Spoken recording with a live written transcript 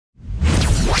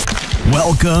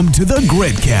Welcome to the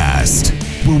Gritcast,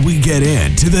 where we get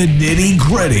into the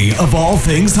nitty-gritty of all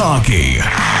things hockey.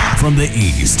 From the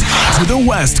East to the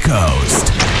West Coast.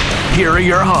 Here are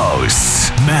your hosts,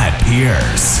 Matt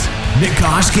Pierce,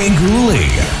 Nikosh Ganguly,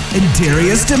 and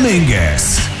Darius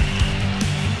Dominguez.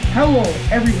 Hello,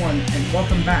 everyone, and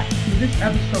welcome back to this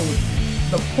episode,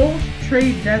 the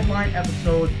post-trade deadline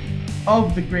episode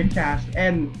of the Gritcast.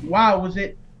 And wow, was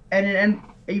it an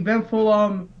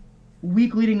eventful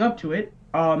week leading up to it.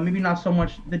 Maybe not so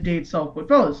much the day itself, but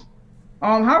fellas,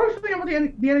 how are we feeling about the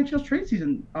NHL's trade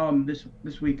season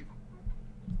this week?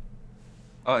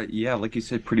 Yeah, like you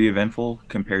said, pretty eventful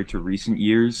compared to recent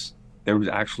years. There was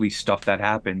actually stuff that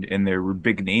happened, and there were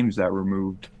big names that were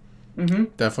moved. Mm-hmm.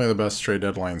 Definitely the best trade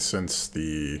deadline since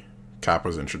the cap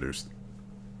was introduced.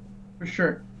 For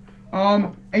sure.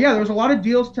 And yeah, there was a lot of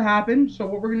deals to happen. So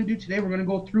what we're going to do today, we're going to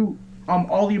go through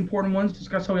all the important ones,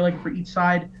 discuss how we like it for each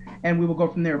side, and we will go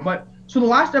from there. But so the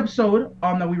last episode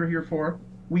that we were here for,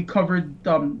 we covered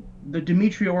the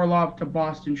Dmitry Orlov to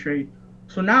Boston trade.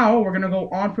 So now we're going to go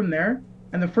on from there.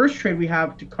 And the first trade we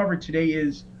have to cover today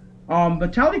is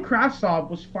Vitaly Kravtsov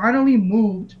was finally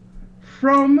moved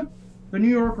from the New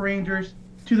York Rangers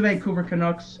to the Vancouver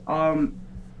Canucks.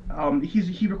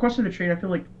 He requested a trade, I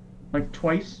feel like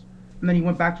twice, and then he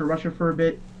went back to Russia for a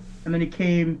bit, and then he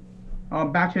came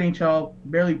back to NHL,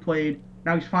 barely played.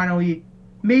 Now he's finally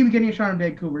maybe getting a shot in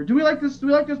Vancouver. Do we like this? Do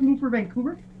we like this move for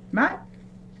Vancouver, Matt?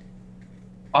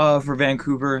 For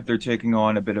Vancouver, they're taking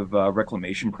on a bit of a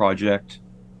reclamation project,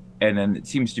 and then it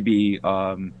seems to be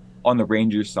on the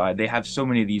Rangers side, they have so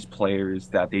many of these players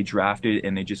that they drafted,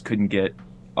 and they just couldn't get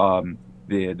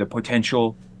the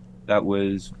potential that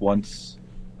was once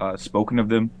spoken of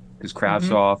them. Because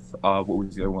Kravtsov, what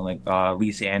was the other one, like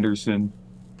Lisa Anderson.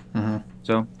 Mm-hmm.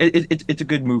 So it's a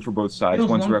good move for both sides.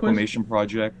 One's a reclamation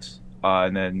project,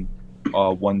 and then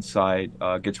one side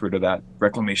gets rid of that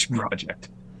reclamation project.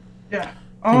 Yeah.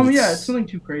 Yeah, it's nothing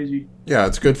too crazy. Yeah,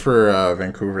 it's good for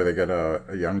Vancouver. They get a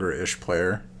younger-ish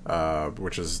player,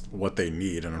 which is what they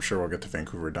need, and I'm sure we'll get to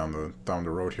Vancouver down the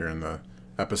road here in the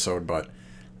episode. But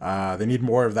they need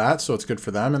more of that, so it's good for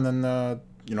them. And then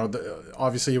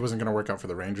obviously it wasn't going to work out for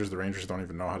the Rangers. The Rangers don't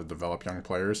even know how to develop young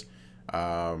players.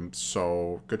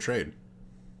 So good trade.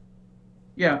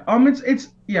 Yeah.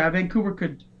 Vancouver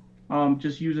could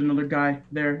just use another guy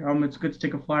there. It's good to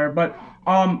take a flyer. But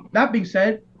that being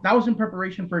said, that was in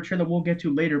preparation for a trade that we'll get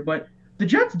to later. But the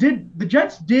Jets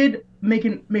did make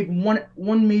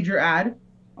one major ad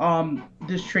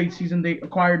this trade season. They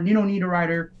acquired Nino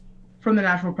Niederreiter from the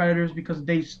Nashville Predators because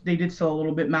they did sell a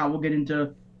little bit. Matt, we'll get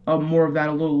into more of that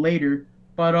a little later.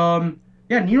 But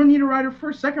Nino Niederreiter for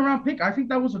a second-round pick. I think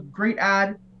that was a great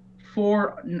ad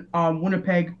for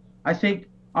Winnipeg. I think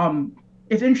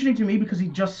it's interesting to me because he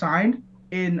just signed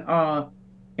in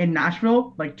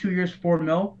Nashville, like 2 years, $4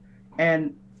 million,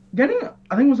 and getting,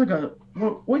 I think it was like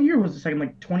what year was the second,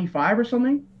 like 25 or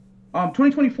something?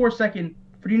 2024 second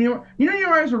for Nino. Nino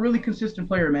Niederreiter is a really consistent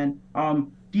player, man.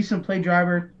 Decent play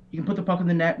driver. He can put the puck in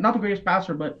the net. Not the greatest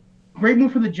passer, but great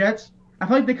move for the Jets. I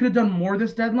feel like they could have done more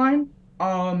this deadline.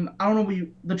 I don't know.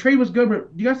 The trade was good,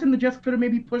 but do you guys think the Jets could have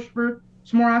maybe pushed for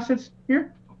some more assets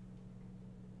here?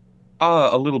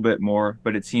 A little bit more,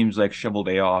 but it seems like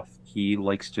Cheveldayoff, he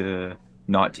likes to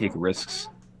not take risks.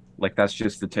 Like, that's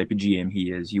just the type of GM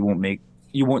he is. You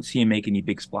won't see him make any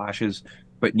big splashes.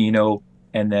 But Nino,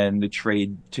 and then the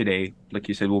trade today, like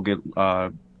you said, we'll get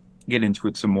into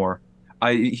it some more.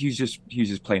 He's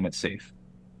just playing it safe.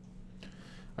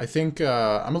 I think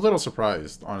I'm a little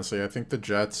surprised, honestly. I think the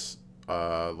Jets,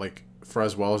 for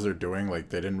as well as they're doing, like,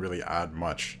 they didn't really add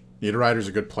much. Niederreiter's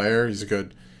a good player. He's a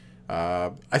good.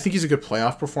 I think he's a good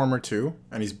playoff performer too,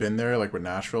 and he's been there, like with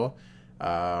Nashville.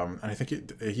 And I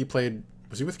think he played.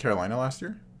 Was he with Carolina last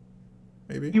year?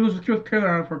 Maybe he was with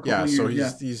Carolina for a couple of years. Yeah,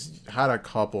 so he's had a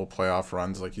couple playoff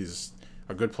runs. Like, he's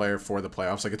a good player for the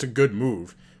playoffs. Like, it's a good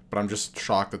move. But I'm just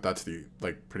shocked that that's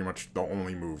pretty much the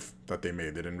only move that they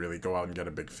made. They didn't really go out and get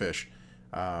a big fish.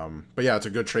 But yeah, it's a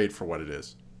good trade for what it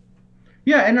is.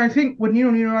 Yeah, and I think with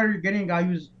Nino Niederreiter, you're getting a guy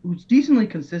who's decently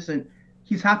consistent.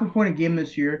 He's half a point a game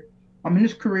this year. In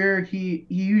his career, he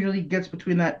usually gets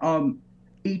between that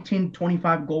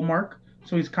 18-25 goal mark.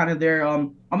 So he's kind of there.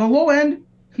 On the low end,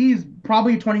 he's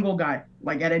probably a 20-goal guy,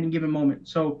 like, at any given moment.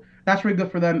 So that's really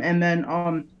good for them. And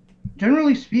then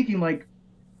generally speaking, like,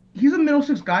 he's a middle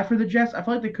six guy for the Jets. I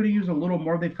feel like they could have used a little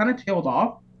more. They've kind of tailed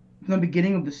off from the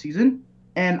beginning of the season,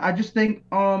 and I just think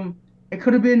it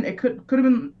could have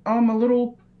been a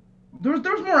little. There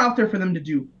was more out there for them to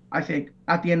do. I think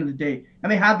at the end of the day,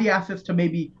 and they had the assets to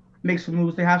maybe make some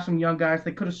moves. They have some young guys.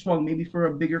 They could have swung maybe for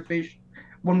a bigger fish.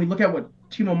 When we look at what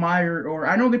Timo Meyer, or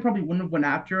I know they probably wouldn't have went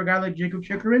after a guy like Jacob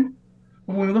Chikrin.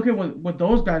 But when we look at what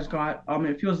those guys got,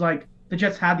 it feels like the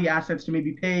Jets had the assets to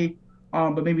maybe pay,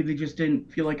 but maybe they just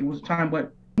didn't feel like it was time.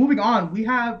 But moving on, we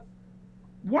have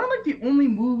one of like the only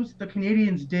moves the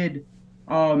Canadians did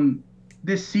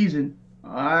this season.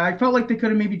 I felt like they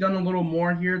could have maybe done a little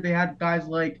more here. They had guys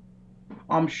like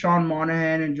Sean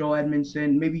Monahan and Joel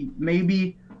Edmondson.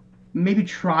 Maybe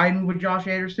trying with Josh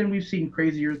Anderson. We've seen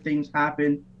crazier things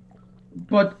happen.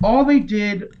 But all they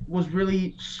did was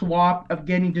really swap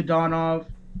Evgeny Dodonov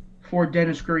for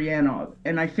Denis Gurianov.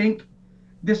 And I think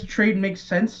this trade makes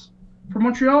sense for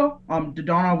Montreal.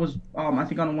 Dodonov was, I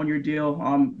think, on a one-year deal.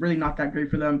 Really not that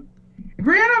great for them.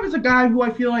 Gurianov is a guy who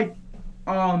I feel like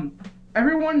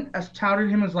everyone has touted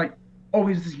him as like, oh,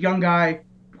 he's this young guy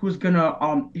who's going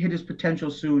to hit his potential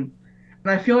soon.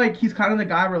 And I feel like he's kind of the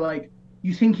guy where, like,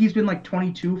 you think he's been, like,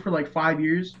 22 for, like, 5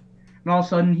 years. And all of a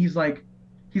sudden he's like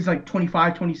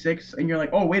 25, 26, and you're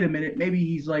like, oh, wait a minute, maybe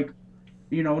he's like,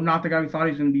 not the guy we thought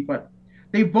he was going to be. But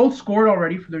they both scored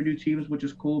already for their new teams, which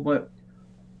is cool. But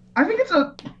I think it's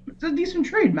a decent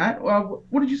trade, Matt.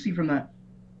 What did you see from that?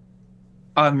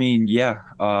 I mean, yeah,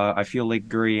 I feel like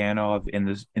Gurianov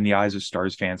in the eyes of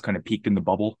Stars fans kind of peaked in the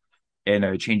bubble, and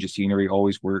a change of scenery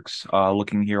always works.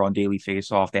 Looking here on Daily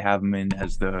Faceoff, they have him in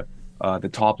as the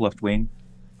top left wing,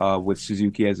 with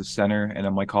Suzuki as a center and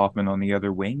then Mike Hoffman on the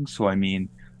other wing. So I mean,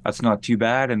 that's not too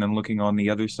bad. And then looking on the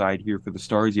other side here for the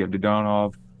Stars, you have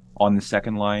Dodonov on the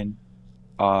second line,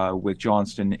 with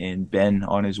Johnston and Ben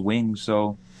on his wing.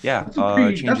 So yeah, that's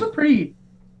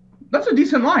a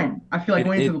decent line. I feel like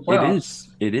going into the playoffs.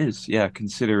 It is, yeah.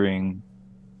 Considering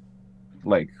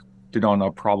like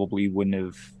Dodonov probably wouldn't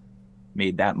have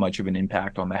made that much of an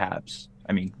impact on the Habs.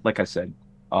 I mean, like I said,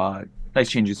 nice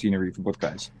change of scenery for both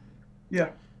guys. Yeah.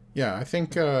 Yeah, I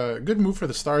think good move for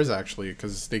the Stars, actually,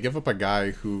 because they give up a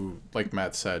guy who, like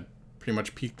Matt said, pretty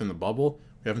much peaked in the bubble.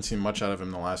 We haven't seen much out of him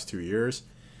in the last 2 years.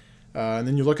 And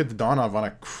then you look at Dodonov on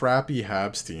a crappy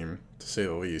Habs team, to say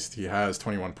the least. He has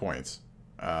 21 points,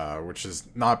 which is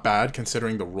not bad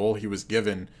considering the role he was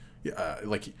given.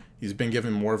 He's been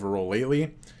given more of a role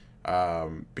lately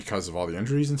because of all the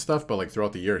injuries and stuff, but like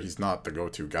throughout the year, he's not the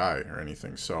go-to guy or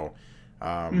anything. So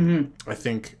I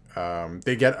think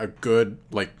they get a good,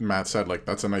 like Matt said, like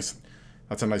that's a nice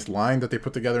line that they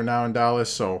put together now in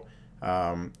Dallas. So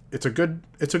it's a good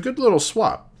little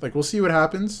swap. Like we'll see what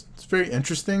happens. It's very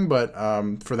interesting, but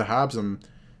for the Habs, I'm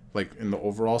like in the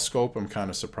overall scope, I'm kind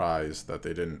of surprised that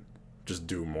they didn't just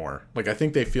do more. Like I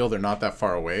think they feel they're not that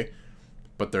far away,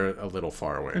 but they're a little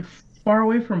far away. Far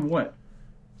away from what?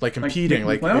 Like competing,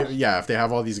 yeah. If they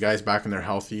have all these guys back and they're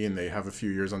healthy and they have a few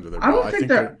years under their belt,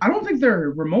 I don't think they're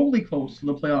remotely close to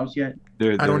the playoffs yet.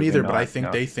 I don't either, but I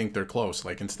think they think they're close.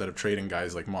 Like instead of trading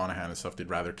guys like Monahan and stuff, they'd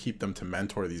rather keep them to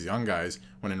mentor these young guys.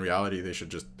 When in reality, they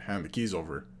should just hand the keys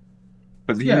over.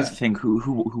 But here's the thing: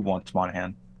 who wants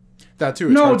Monahan? That too.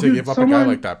 It's hard to give up a guy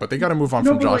like that. But they got to move on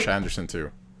from Josh Anderson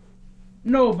too.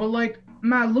 No, but like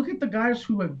Matt, look at the guys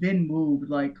who have been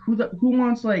moved. Like who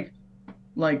wants like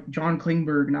John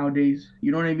Klingberg nowadays.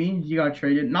 You know what I mean? He got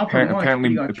traded. Not for much,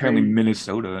 apparently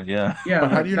Minnesota, yeah. Yeah.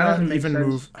 But how do you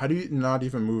not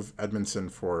even move Edmondson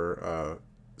for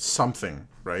something,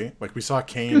 right? Like we saw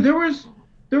Kane. Dude, there was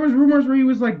rumors where he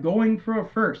was like going for a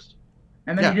first,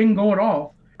 and then he didn't go at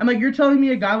all. And like you're telling me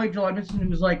a guy like Joel Edmondson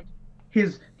who's like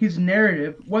his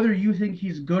narrative, whether you think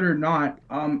he's good or not,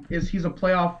 is he's a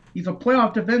playoff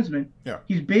defenseman. Yeah.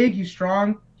 He's big, he's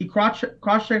strong, he cross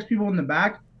checks people in the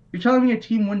back. You're telling me a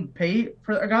team wouldn't pay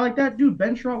for a guy like that? Dude,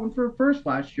 Ben Sherratt went for a first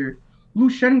last year. Lou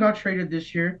Shen got traded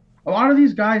this year. A lot of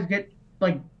these guys get,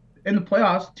 like, in the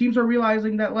playoffs, teams are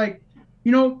realizing that, like,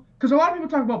 because a lot of people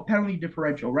talk about penalty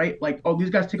differential, right? Like, oh, these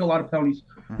guys take a lot of penalties.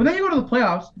 Mm-hmm. But then you go to the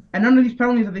playoffs, and none of these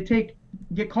penalties that they take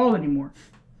get called anymore.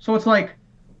 So it's like,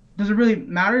 does it really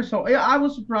matter? So, yeah, I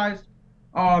was surprised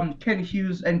Ken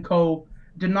Hughes and co.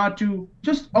 did not do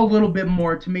just a little bit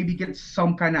more to maybe get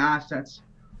some kind of assets.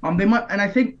 They might, and I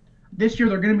think this year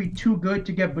they're going to be too good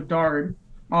to get Bedard.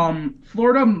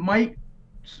 Florida might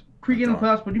creak in the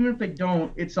playoffs, but even if they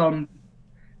don't, it's going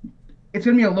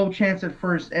to be a low chance at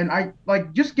first. And I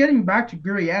like just getting back to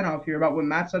Gurianov here about what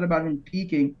Matt said about him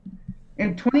peaking.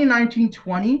 In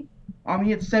 2019-20,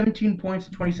 he had 17 points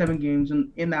in 27 games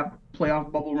in that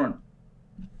playoff bubble run.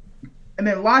 And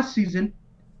then last season,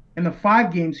 in the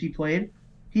 5 games he played,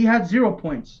 he had 0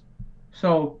 points.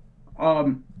 So,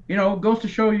 goes to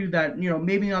show you that,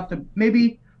 maybe you're not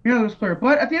this player.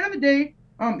 But at the end of the day,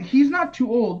 he's not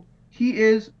too old.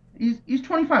 He's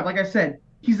 25. Like I said,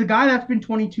 he's the guy that's been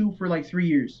 22 for like 3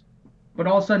 years. But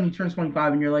all of a sudden he turns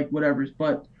 25 and you're like, whatever.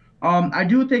 But I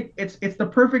do think it's the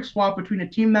perfect swap between a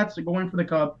team that's going for the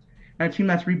cup and a team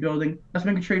that's rebuilding. Let's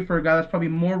make a trade for a guy that's probably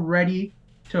more ready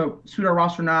to suit our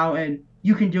roster now, and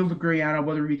you can deal with Guriana,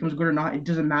 whether he becomes good or not. It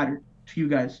doesn't matter to you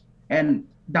guys. And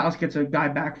Dallas gets a guy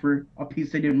back for a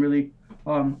piece they didn't really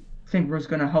think was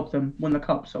going to help them win the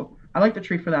cup. So I like the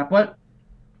trade for that. But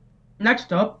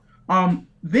next up,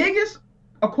 Vegas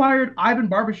acquired Ivan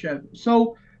Barbashev.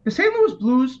 So the St. Louis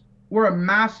Blues were a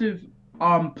massive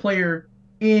player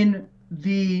in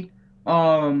the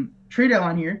trade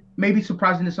deadline here. Maybe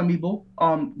surprising to some people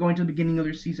going to the beginning of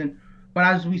their season. But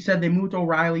as we said, they moved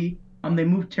O'Reilly, they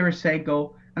moved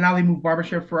Tarasenko, and now they moved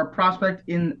Barbashev for a prospect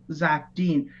in Zach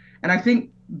Dean. And I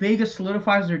think Vegas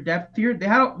solidifies their depth here. They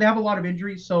have a lot of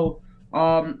injuries, so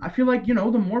I feel like, the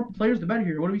more players, the better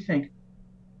here. What do we think?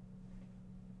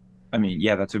 I mean,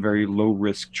 yeah, that's a very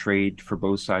low-risk trade for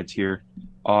both sides here.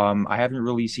 I haven't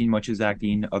really seen much of Zach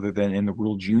Dean other than in the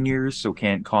World Juniors, so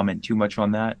can't comment too much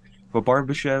on that. But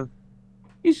Barbashev,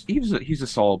 he's a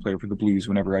solid player for the Blues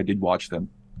whenever I did watch them.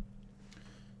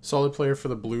 Solid player for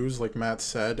the Blues, like Matt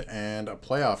said, and a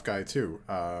playoff guy too.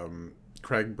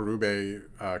 Craig Berube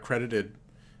credited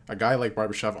a guy like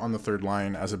Barbashev on the third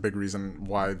line as a big reason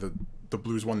why the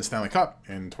Blues won the Stanley Cup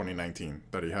in 2019,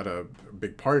 that he had a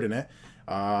big part in it.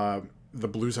 The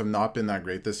Blues have not been that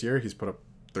great this year. He's put up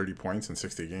 30 points in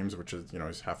 60 games, which is,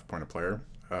 he's half a point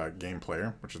a game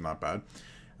player, which is not bad.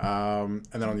 And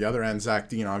then on the other end, Zach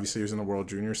Dean, obviously he was in the World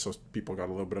Juniors, so people got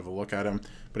a little bit of a look at him,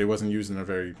 but he wasn't used in a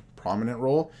very prominent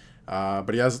role. But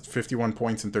he has 51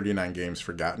 points in 39 games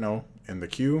for Gatineau in the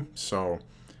Q, so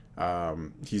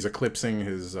he's eclipsing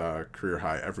his career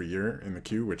high every year in the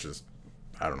Q, which is,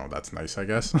 I don't know, that's nice, I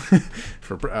guess,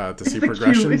 for to see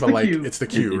progression. But like, it's the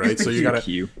Q, right? So you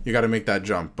gotta make that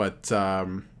jump. But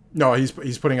no,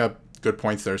 he's putting up good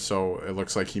points there, so it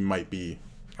looks like he might be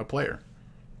a player.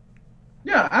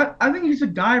 Yeah, I think he's a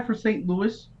guy for St.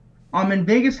 Louis. And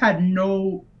Vegas had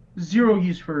zero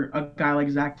use for a guy like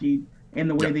Zach Dean in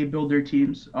the way they build their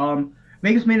teams.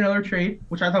 Vegas made another trade,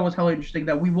 which I thought was hella interesting,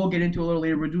 that we will get into a little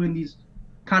later. We're doing these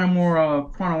kind of more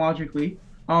chronologically.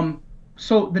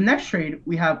 So the next trade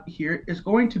we have here is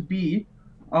going to be,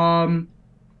 Timo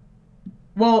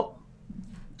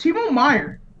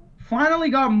Meier finally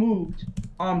got moved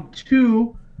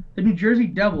to the New Jersey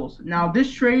Devils. Now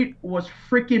this trade was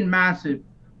freaking massive.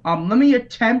 Let me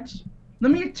attempt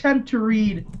to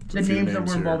read the names that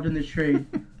were involved in this trade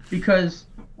because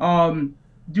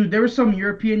dude, there were some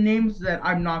European names that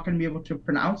I'm not going to be able to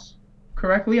pronounce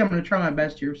correctly. I'm going to try my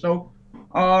best here. So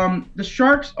the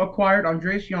Sharks acquired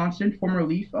Andreas Johnsson, former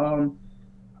Leaf.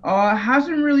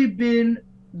 Hasn't really been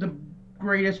the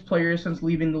greatest player since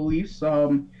leaving the Leafs.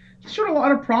 He showed a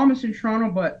lot of promise in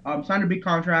Toronto, but signed a big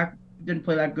contract. Didn't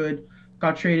play that good.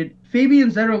 Got traded.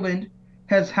 Fabian Zetterlund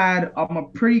has had a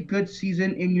pretty good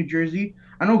season in New Jersey.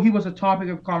 I know he was a topic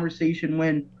of conversation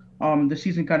when the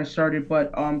season kind of started,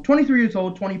 but 23 years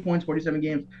old, 20 points, 47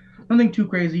 games. Nothing too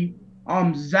crazy.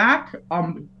 Zach,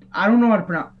 I don't know how to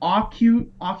pronounce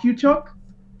Akutuk.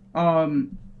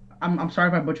 I'm sorry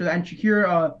if I butchered that. And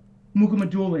Shakir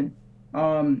Mukhamadullin.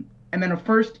 And then a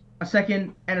first, a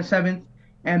second, and a seventh,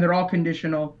 and they're all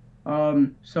conditional.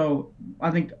 So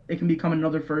I think it can become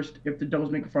another first if the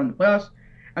Devils make a run in the playoffs.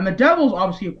 And the Devils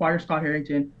obviously acquire Scott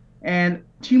Harrington and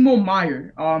Timo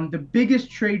Meier, the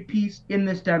biggest trade piece in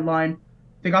this deadline.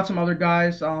 They got some other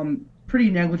guys, pretty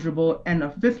negligible, and a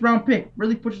 5th-round pick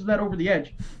really pushes that over the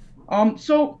edge.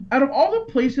 So out of all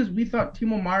the places we thought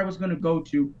Timo Meier was going to go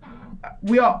to,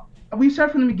 we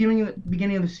said from the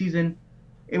beginning of the season,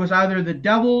 it was either the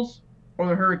Devils or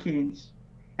the Hurricanes,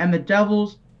 and the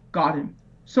Devils got him.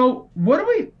 So what do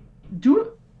we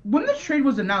do when this trade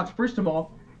was announced? First of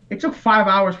all, it took 5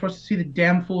 hours for us to see the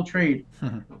damn full trade,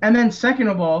 and then second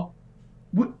of all,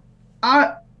 am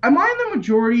I in the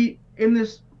majority in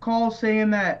this call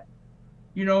saying that,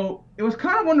 it was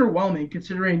kind of underwhelming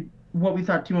considering what we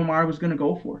thought Timo Meier was going to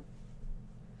go for?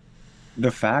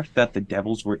 The fact that the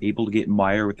Devils were able to get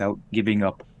Meier without giving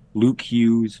up Luke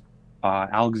Hughes,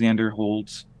 Alexander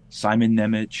Holtz, Simon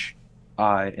Nemec,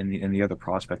 and the other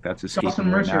prospect that's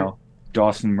escaping right now,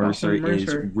 Dawson Mercer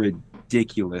is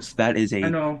ridiculous. That is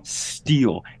a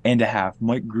steal and a half.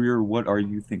 Mike Greer, what are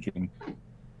you thinking?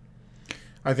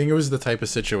 I think it was the type of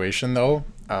situation, though,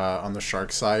 on the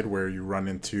Sharks side where you run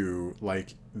into,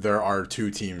 like, there are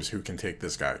two teams who can take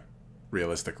this guy,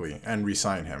 realistically, and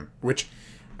re-sign him. Which,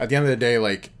 at the end of the day,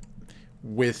 like,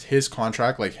 with his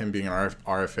contract, like him being an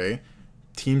RFA,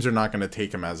 teams are not going to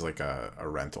take him as, like, a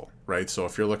rental, right? So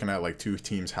if you're looking at, like, two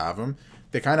teams have him,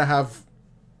 they kind of have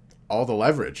all the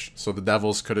leverage. So the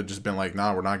Devils could have just been like,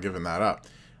 nah, we're not giving that up.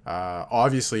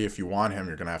 Obviously, if you want him,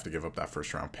 you're going to have to give up that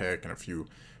first round pick and a few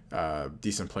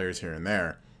decent players here and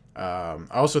there. I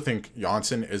also think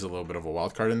Janssen is a little bit of a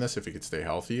wild card in this if he could stay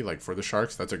healthy. Like for the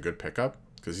Sharks, that's a good pickup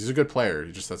because he's a good player.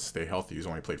 He just has to stay healthy. He's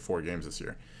only played 4 games this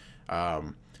year.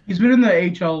 He's been in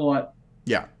the AHL a lot.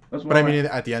 Yeah. But I mean,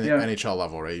 at the NHL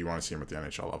level, right? You want to see him at the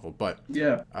NHL level. But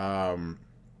yeah,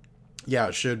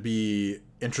 it should be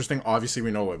interesting. Obviously,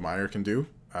 we know what Meyer can do,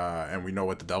 and we know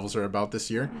what the Devils are about this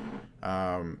year.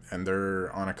 And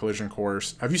they're on a collision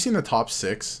course. Have you seen the top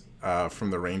 6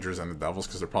 from the Rangers and the Devils?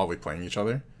 Because they're probably playing each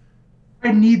other.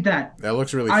 I need that. That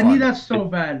looks really fun. I need that so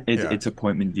bad. It's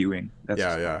appointment viewing.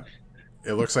 Yeah.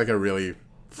 It looks like a really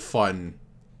fun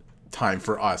time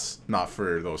for us, not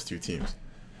for those two teams.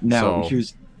 Now,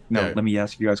 let me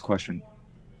ask you guys a question.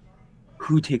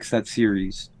 Who takes that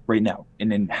series right now,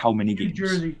 and in how many games?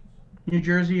 New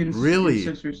Jersey, in really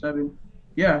 6 or 7.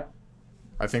 Yeah,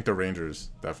 I think the Rangers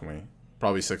definitely,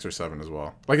 probably 6 or 7 as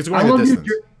well. Like it's going the distance.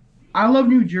 I love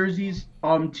New Jersey's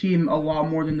team a lot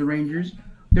more than the Rangers.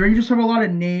 The Rangers have a lot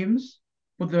of names,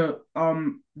 but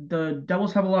the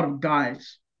Devils have a lot of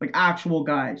guys, like actual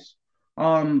guys.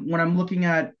 When I'm looking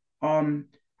at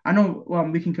I know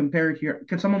we can compare it here.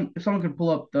 If someone could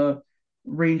pull up the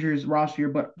Rangers roster here,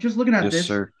 but just looking at this,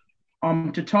 sir.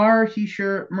 Tatar,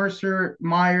 Hischier, Mercer,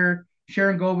 Meyer,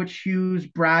 Sharon Govich, Hughes,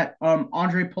 Bratt,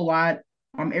 Andre Palat,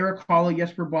 Eric Holla,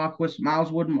 Jesper Bockquist,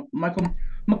 Miles Wood, Michael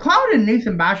McLeod, and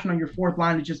Nathan Bastion on your 4th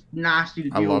line is just nasty to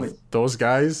deal with. I love those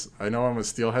guys. I know I'm a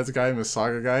Steelheads guy,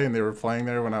 Mississauga guy, and they were playing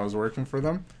there when I was working for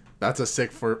them. That's a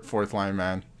sick 4th line,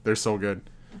 man. They're so good.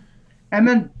 And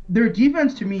then their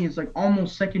defense to me is like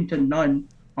almost second to none.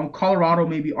 Colorado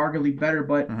may be arguably better,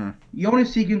 but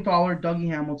Jonas Siegenthaler, Dougie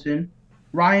Hamilton,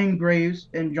 Ryan Graves,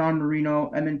 and John Marino,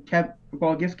 and then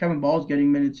I guess Kevin Ball's getting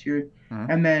minutes here,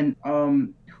 and then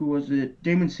who was it?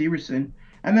 Damon Severson,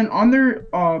 and then on their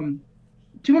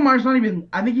Timo Meyer's not even.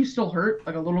 I think he's still hurt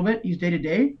like a little bit. He's day to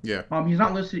day. Yeah. He's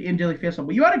not listed in daily faceoff,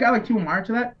 but you had a guy like Timo Meyer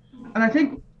to that, and I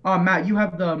think Matt, you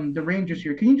have the Rangers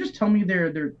here. Can you just tell me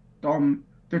their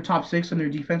top 6 and their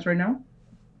defense right now?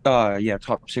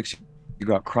 Top 6. You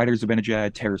got Kreider,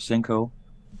 Zibanejad, Tarasenko,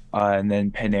 and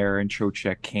then Panarin,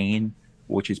 Trocheck, Kane,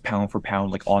 which is pound for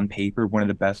pound, like on paper, one of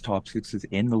the best top 6s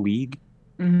in the league.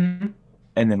 Mm-hmm.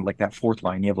 And then like that 4th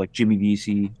line, you have like Jimmy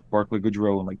Vesey, Barclay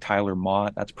Goodrow, and like Tyler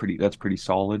Mott. That's pretty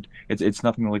solid. It's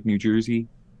nothing like New Jersey.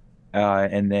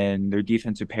 And then their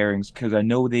defensive pairings, because I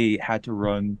know they had to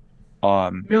run.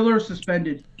 Miller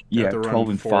suspended. Yeah, 12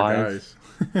 and 5.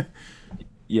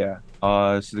 Yeah.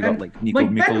 So they got like Nico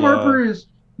Mikkola.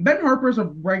 Ben Harper is a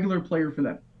regular player for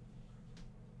them.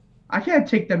 I can't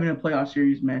take them in a playoff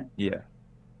series, man. Yeah.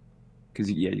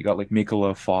 Because you got like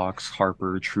Mikkola, Fox,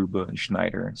 Harper, Trouba, and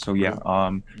Schneider. So yeah.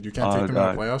 You can't take them in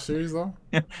a playoff series though.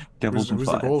 Devils who's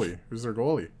the goalie? Who's their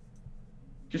goalie?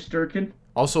 Just Durkin.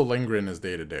 Also, Lindgren is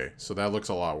day to day, so that looks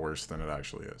a lot worse than it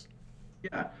actually is.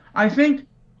 Yeah, I think.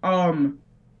 I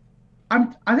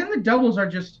think the Devils are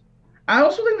just. I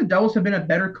also think the Devils have been a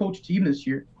better coach team this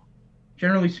year,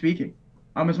 generally speaking.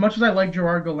 As much as I like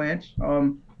Gerard Gallant,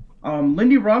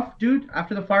 Lindy Ruff, dude,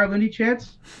 after the fire Lindy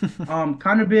chance,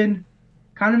 kind of been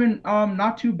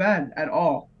not too bad at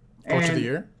all. Coach of the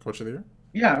year?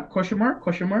 Yeah, question mark.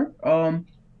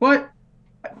 But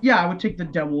yeah, I would take the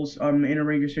Devils in a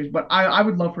Rangers series, but I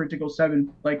would love for it to go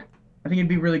 7. Like, I think it'd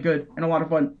be really good and a lot of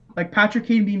fun. Like, Patrick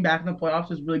Kane being back in the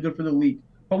playoffs is really good for the league.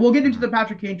 But we'll get into the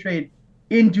Patrick Kane trade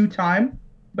in due time.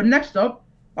 But next up,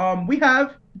 we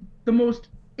have the most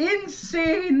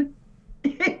insane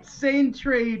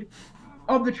trade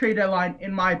of the trade deadline,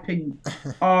 in my opinion.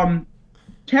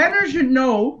 Tanner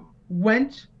Jeannot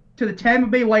went to the Tampa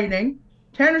Bay Lightning.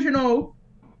 Tanner Jeannot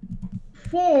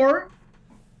for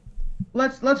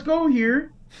let's go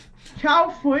here.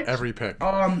 Cal Foote. Every pick.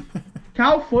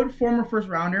 Cal Foote, former first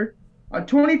rounder, a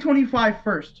 2025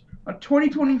 first, a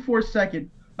 2024 second,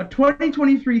 a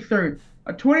 2023 third,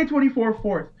 a 2024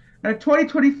 fourth, and a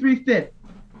 2023 fifth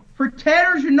for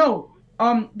Tanner Jeannot.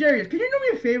 Darius, can you do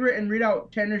me a favor and read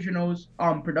out Tanner Jeannot's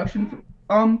production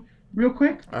real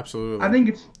quick? Absolutely. I think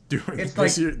it's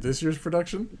this year's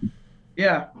production.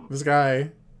 Yeah. This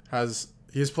guy has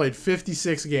played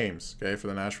 56 games, okay, for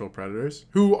the Nashville Predators,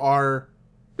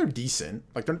 they're decent.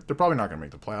 Like they're probably not gonna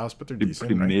make the playoffs, but they're decent.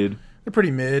 Pretty mid. They're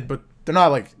pretty mid, but they're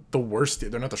not like the worst.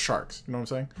 They're not the Sharks. You know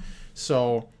what I'm saying?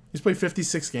 So he's played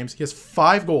 56 games. He has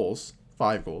 5 goals. He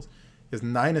has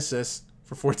 9 assists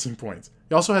for 14 points.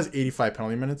 He also has 85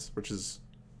 penalty minutes, which is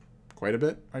quite a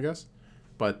bit, I guess.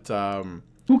 But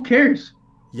who cares?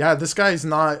 Yeah, this guy's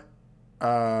not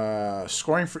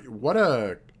scoring for. What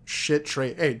a shit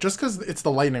trade. Hey, just because it's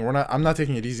the Lightning, I'm not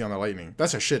taking it easy on the Lightning.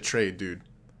 That's a shit trade, dude.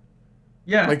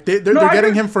 Yeah. Like they're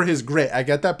getting him for his grit. I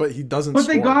get that, but he doesn't. But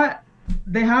score.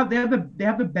 they have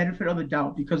the benefit of the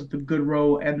doubt because of the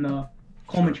Goodrow and the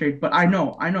Coleman trade. But I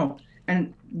know.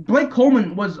 And Blake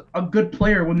Coleman was a good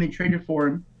player when they traded for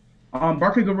him.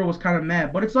 Barclay Goodrow was kind of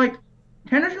mad, but it's like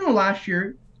Tanner Jeannot last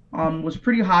year was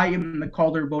pretty high in the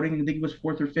Calder voting. I think he was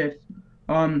 4th or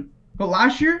 5th. But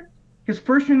last year, his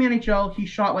first year in the NHL, he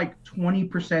shot like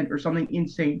 20% or something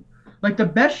insane. Like the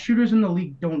best shooters in the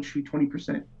league don't shoot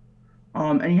 20%.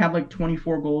 And he had like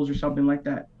 24 goals or something like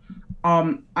that.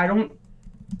 I don't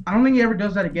think he ever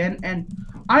does that again. And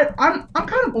I'm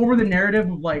kind of over the narrative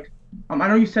of like, I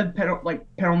know you said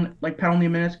penalty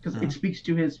minutes because it speaks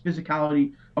to his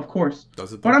physicality, of course.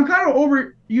 Does it? But I'm kind of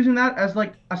over using that as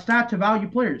like a stat to value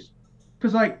players,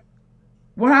 because like,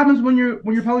 what happens when your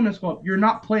penalty minutes go up? You're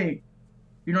not playing.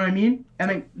 You know what I mean?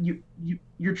 And like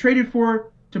you're traded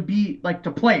for to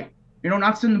play.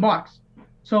 Not sit in the box.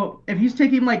 So if he's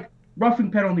taking like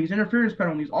roughing penalties, interference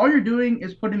penalties, all you're doing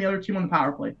is putting the other team on the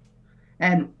power play.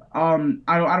 And I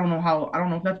don't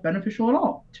know if that's beneficial at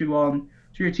all to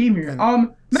your team here.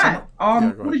 Matt,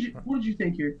 what did you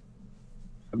think here?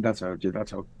 That's a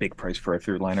big price for a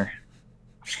third liner.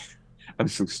 I'm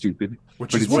so stupid.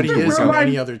 Which is what he is on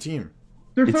any other team.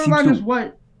 Their third line is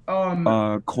what?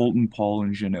 Colton, Paul,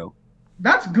 and Jeannot.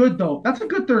 That's good though. That's a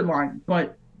good third line,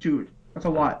 but dude, that's a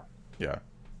lot. Yeah.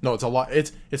 No, it's a lot.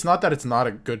 It's not that it's not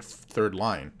a good third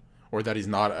line, or that he's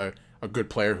not a good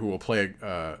player who will play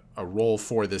a role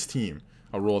for this team,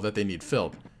 a role that they need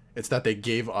filled. It's that they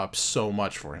gave up so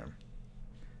much for him.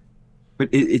 But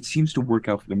it seems to work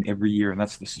out for them every year, and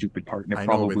that's the stupid part. And it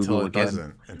probably will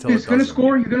again. He's going to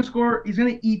score. He's going to score. He's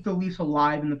going to eat the Leafs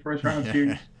alive in the first round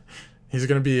series. He's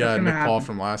going to be Nick Paul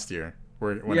from last year,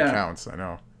 when it counts. I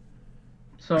know.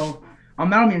 So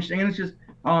that'll be interesting. And it's just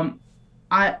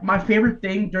my favorite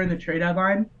thing during the trade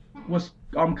deadline was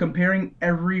comparing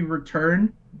every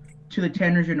return to the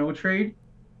Tanner Jeannot trade.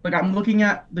 Like I'm looking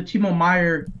at the Timo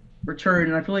Meier return,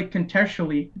 and I feel like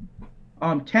contextually,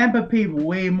 Tampa paid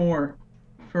way more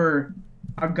for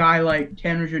a guy like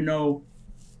Tanner Jeannot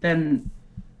than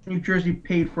New Jersey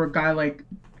paid for a guy like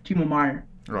Timo Meier.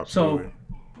 Absolutely. So,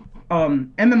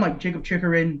 and then like Jacob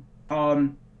Chikrin,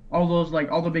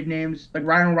 all the big names like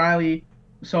Ryan O'Reilly.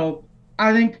 So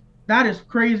I think that is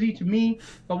crazy to me,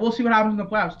 but we'll see what happens in the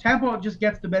playoffs. Tampa just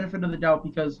gets the benefit of the doubt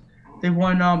because they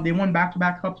won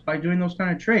back-to-back cups by doing those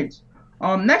kind of trades.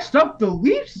 Next up, the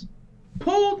Leafs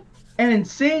pulled an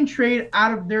insane trade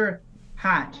out of their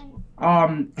hat.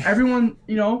 Everyone,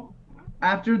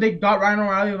 after they got Ryan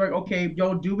O'Reilly, like, okay,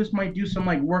 Dubas might do some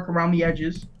like work around the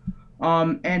edges.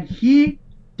 And he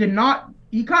did not.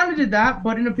 He kind of did that,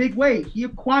 but in a big way. He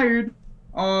acquired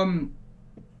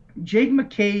Jake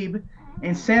McCabe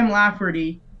and Sam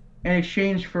Lafferty in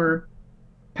exchange for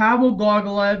Pavel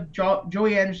Gogolev,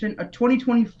 Joey Anderson, a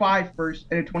 2025 first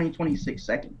and a 2026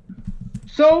 second.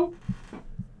 So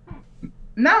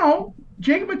now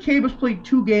Jake McCabe has played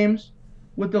 2 games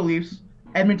with the Leafs.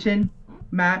 Edmonton,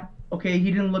 Matt, okay,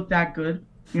 he didn't look that good,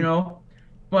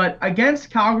 but against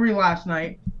Calgary last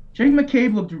night, Jake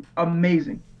McCabe looked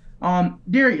amazing.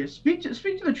 Darius, speak to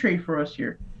the trade for us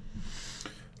here.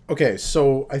 Okay,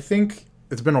 so I think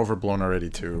it's been overblown already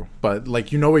too, but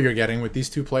like what you're getting with these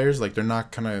 2 players. Like they're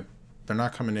not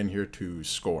coming in here to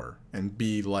score and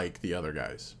be like the other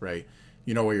guys, right?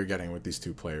 You know what you're getting with these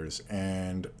 2 players,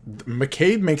 and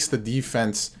McCabe makes the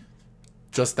defense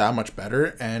just that much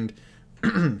better. And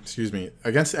excuse me,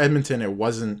 against Edmonton, it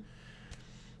wasn't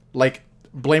like,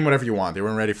 blame whatever you want. They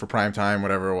weren't ready for prime time,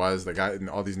 whatever it was.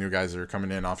 All these new guys are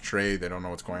coming in off trade. They don't know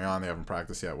what's going on. They haven't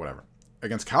practiced yet, whatever.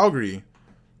 Against Calgary,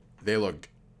 they looked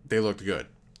good.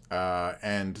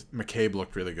 And McCabe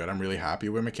looked really good. I'm really happy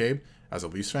with McCabe as a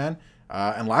Leafs fan.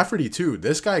 And Lafferty too.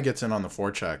 This guy gets in on the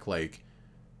forecheck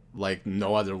like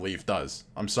no other Leaf does.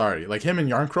 I'm sorry. Like him and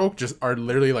Yarncroke just are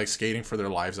literally like skating for their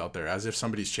lives out there as if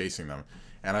somebody's chasing them.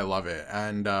 And I love it.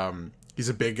 And he's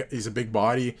a big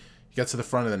body. He gets to the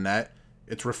front of the net.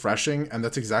 It's refreshing, and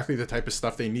that's exactly the type of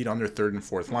stuff they need on their 3rd and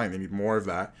 4th line. They need more of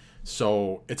that.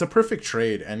 So it's a perfect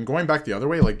trade. And going back the other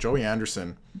way, like Joey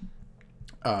Anderson,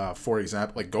 for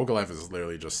example, like Gogolev is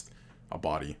literally just a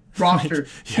body. Roster.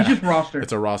 He's just roster.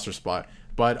 It's a roster spot.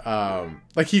 But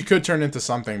like he could turn into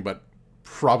something, but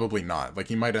probably not. Like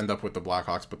he might end up with the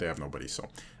Blackhawks, but they have nobody. So,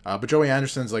 but Joey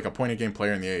Anderson's like a point-a-game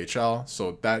player in the AHL,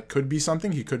 so that could be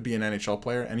something. He could be an NHL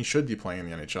player, and he should be playing in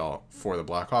the NHL for the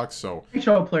Blackhawks. So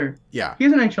NHL player. Yeah,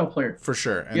 he's an NHL player for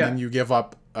sure. And then you give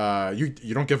up. You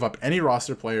don't give up any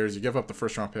roster players. You give up the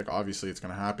 1st-round pick. Obviously, it's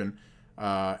going to happen.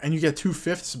 And you get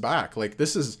 2/5 back. Like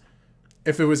this is,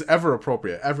 if it was ever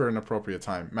an appropriate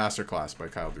time, masterclass by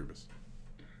Kyle Dubas.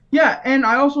 Yeah, and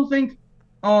I also think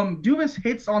Dubas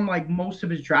hits on like most of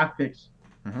his draft picks.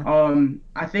 Mm-hmm.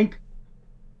 I think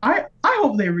I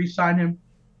hope they re-sign him.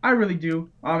 I really do.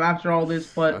 After all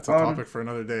this, but That's a topic for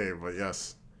another day. But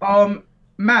yes.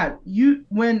 Matt,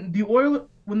 when the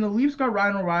Leafs got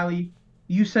Ryan O'Reilly,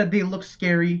 you said they look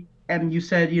scary, and you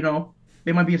said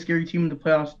they might be a scary team in the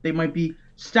playoffs. They might be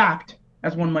stacked,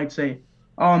 as one might say.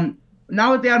 Now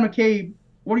that they have McCabe,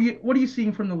 what are you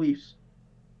seeing from the Leafs?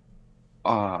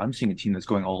 I'm seeing a team that's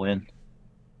going all in.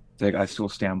 Like, I still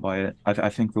stand by it. I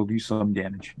think they'll do some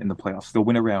damage in the playoffs. They'll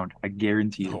win a round. I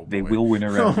guarantee it. Oh, They boy. will win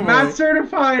a round. Oh, Matt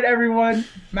certified, everyone.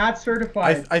 Matt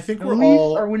certified. I think the we're Leafs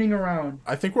all are winning around.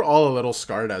 I think we're all a little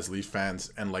scarred as Leaf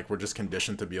fans, and like we're just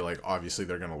conditioned to be like, obviously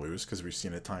they're gonna lose because we've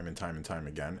seen it time and time and time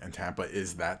again. And Tampa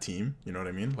is that team, you know what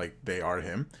I mean? Like they are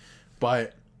him.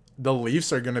 But the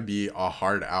Leafs are gonna be a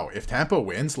hard out. If Tampa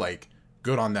wins, like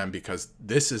good on them because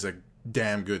this is a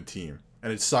damn good team.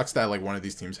 And it sucks that like one of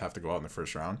these teams have to go out in the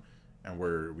first round, and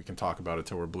we can talk about it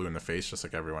till we're blue in the face, just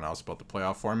like everyone else about the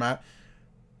playoff format.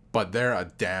 But they're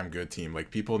a damn good team.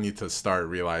 Like people need to start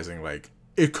realizing like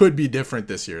it could be different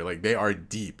this year. Like they are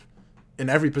deep in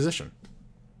every position.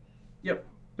 Yep,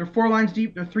 they're 4 lines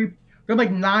deep. They're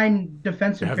like 9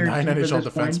 defensive They have pairs 9 deep at NHL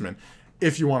this point. defensemen,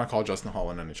 if you want to call Justin Hall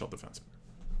an NHL defenseman.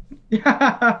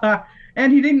 Yeah,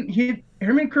 and he didn't.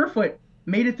 Herman Kerfoot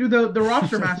made it through the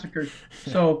roster massacre.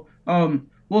 So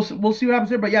we'll see what happens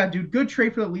there. But yeah, dude, good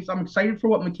trade for the Leafs. I'm excited for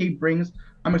what McCabe brings.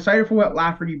 I'm excited for what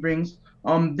Lafferty brings.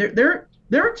 They're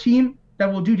a team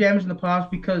that will do damage in the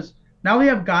playoffs because now they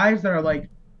have guys that are like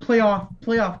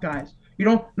playoff guys.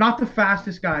 Not the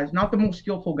fastest guys, not the most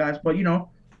skillful guys, but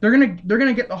they're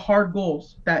gonna get the hard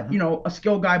goals that a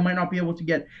skilled guy might not be able to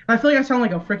get. And I feel like I sound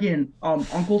like a freaking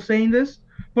uncle saying this,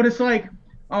 but it's like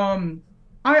I've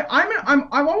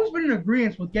always been in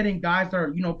agreement with getting guys that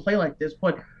are play like this,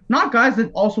 but not guys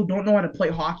that also don't know how to play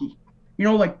hockey.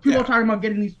 Like people are talking about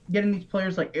getting these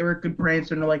players like Eric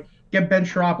Goodbranson or like get Ben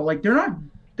Sherratt, but like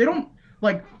they don't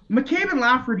like McCabe and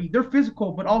Lafferty. They're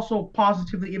physical, but also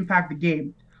positively impact the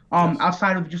game.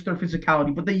 Outside of just their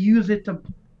physicality, but they use it to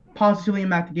positively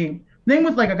impact the game. The thing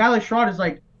with like a guy like Sherratt is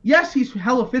like, yes, he's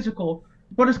hella physical,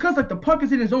 but it's because like the puck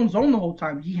is in his own zone the whole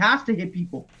time. He has to hit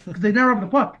people because they never have the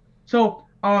puck. So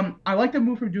I like the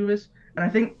move from Dubas, and I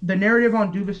think the narrative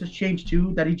on Dubas has changed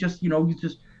too. That he's just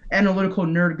analytical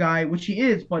nerd guy, which he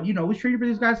is, but he's traded for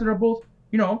these guys that are both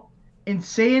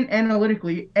insane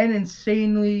analytically and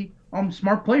insanely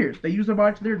smart players. They use their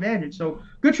body to their advantage. So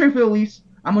good trade for the Leafs.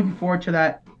 I'm looking forward to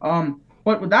that.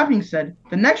 But with that being said,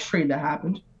 the next trade that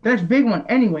happened, the next big one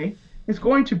anyway, is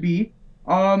going to be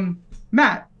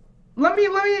Matt. Let me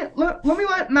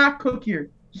let Matt cook here.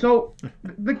 So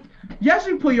the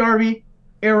Jesse Puljujarvi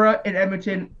era in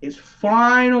Edmonton is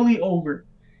finally over.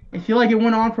 I feel like it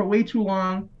went on for way too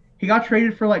long. He got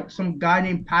traded for like some guy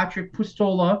named Patrick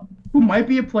Pustola, who might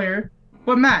be a player.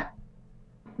 But Matt,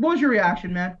 what was your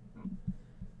reaction, man?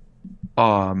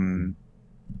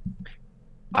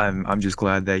 I'm just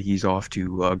glad that he's off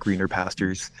to greener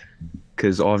pastures,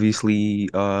 because obviously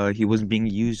he wasn't being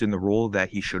used in the role that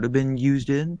he should have been used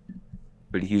in,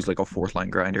 but he's like a 4th-line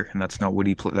grinder, and that's not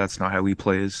that's not how he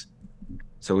plays.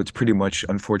 So it's pretty much,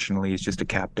 unfortunately, it's just a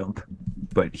cap dump.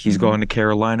 But he's going to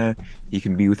Carolina. He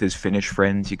can be with his Finnish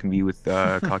friends. He can be with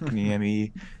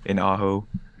Kotkaniemi in Aho.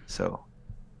 So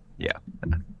yeah,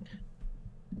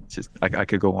 it's just I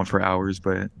could go on for hours,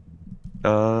 but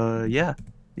yeah.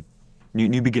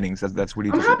 New beginnings. That's what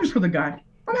he deserves. I'm happy for the guy.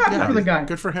 I'm happy for the guy.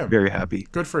 Good for him. Very happy.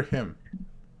 Good for him.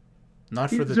 Not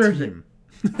He for the deserves team.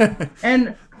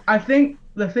 And I think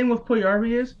the thing with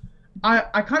Puljujarvi is,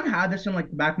 I kind of had this in like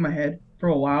the back of my head for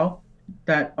a while,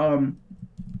 that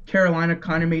Carolina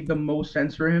kind of made the most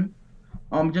sense for him.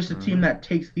 Just a team that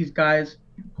takes these guys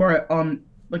who are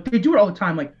like they do it all the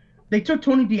time. Like they took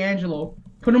Tony DeAngelo,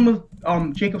 put him with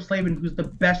Jacob Slavin, who's the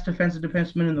best defensive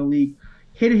defenseman in the league,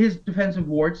 hit his defensive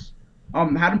warts,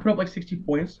 had him put up like 60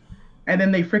 points, and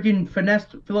then they freaking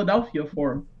finessed Philadelphia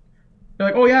for him. They're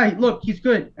like, oh yeah, look, he's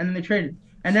good, and then they traded.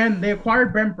 And then they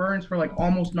acquired Brent Burns for like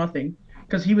almost nothing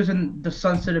because he was in the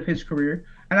sunset of his career,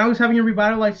 and now he's having a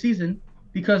revitalized season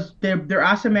because their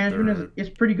asset management is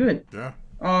pretty good. Yeah.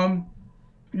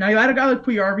 Now you had a guy like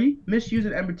Puljujarvi, misused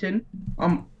at Edmonton.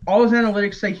 All his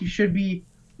analytics say he should be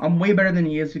way better than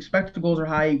he is. Expected goals are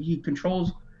high. He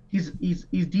controls. He's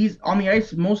on the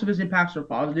ice. Most of his impacts are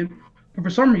positive, but for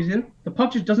some reason the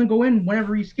puck just doesn't go in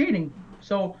whenever he's skating.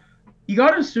 So you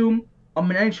got to assume an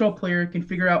NHL player can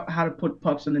figure out how to put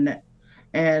pucks in the net.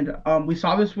 And we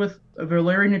saw this with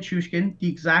Valeri Nichushkin, the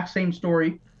exact same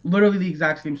story, literally the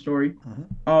exact same story.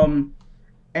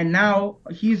 And now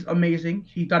he's amazing.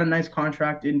 He got a nice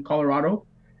contract in Colorado.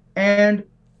 And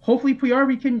hopefully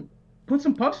Puyarvi can put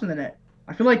some pucks in the net.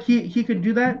 I feel like he could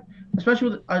do that, especially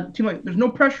with a team like. There's no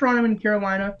pressure on him in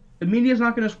Carolina. The media's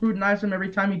not going to scrutinize him every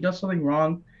time he does something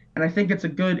wrong, and I think it's a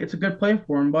good play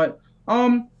for him. But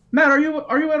Matt, are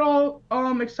you at all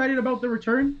excited about the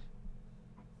return?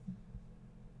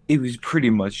 It was pretty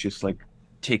much just like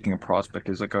taking a prospect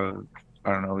as like I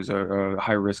don't know, as a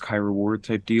high risk, high reward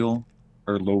type deal,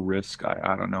 or low risk.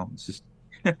 I don't know. It's just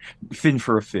fin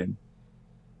for a fin.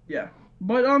 Yeah,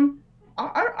 but I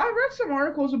read some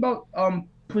articles about I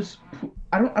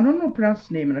don't know how to pronounce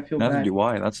his name, and I feel Neither bad. do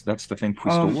I. That's the thing.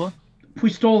 Puistola.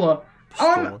 Puistola.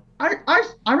 Pistola.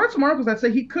 I read some articles that say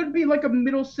he could be like a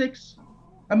middle six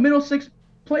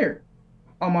player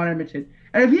on Edmonton.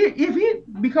 And if he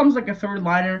becomes like a third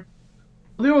liner,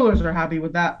 the Oilers are happy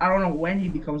with that. I don't know when he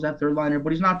becomes that third liner,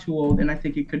 but he's not too old, and I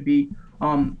think it could be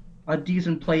a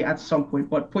decent play at some point.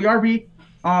 But Puyarvi,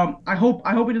 I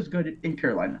hope it is good in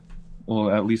Carolina.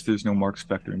 Well, at least there's no Mark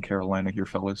Spector in Carolina here,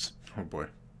 fellas. Oh boy.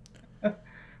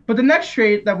 But the next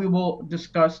trade that we will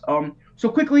discuss, so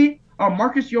quickly,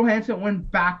 Marcus Johansson went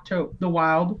back to the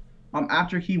Wild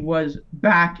after he was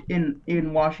back in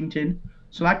Washington.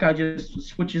 So that guy just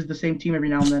switches the same team every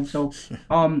now and then. So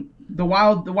the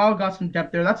Wild got some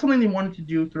depth there. That's something they wanted to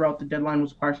do throughout the deadline,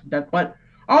 was acquire some depth. But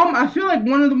I feel like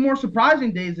one of the more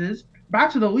surprising days is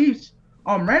back to the Leafs.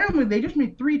 Randomly they just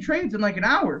made 3 trades in like an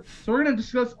hour. So we're gonna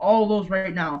discuss all of those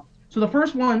right now. So the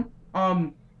first one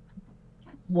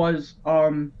was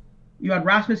you had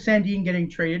Rasmus Sandin getting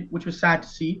traded, which was sad to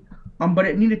see. But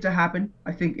it needed to happen.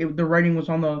 I think the writing was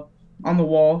on the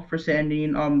wall for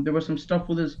Sandin. There was some stuff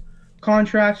with his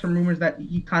contracts, some rumors that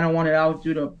he kind of wanted out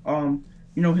due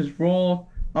to his role.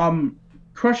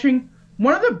 Crushing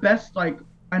one of the best, like,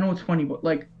 I know it's funny, but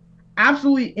like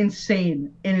absolutely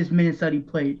insane in his minutes that he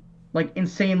played. Like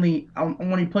insanely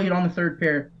when he played on the third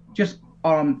pair, just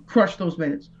crushed those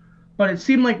minutes. But it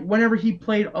seemed like whenever he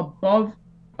played above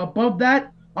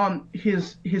that,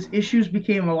 his issues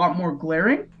became a lot more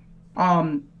glaring.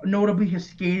 Notably his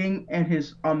skating and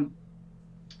his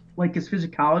his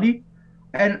physicality.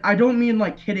 And I don't mean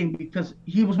like hitting, because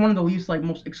he was one of the least like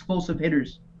most explosive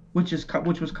hitters, which was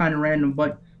kind of random,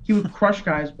 but he would crush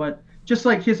guys. But just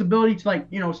like his ability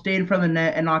to stay in front of the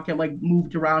net and not get like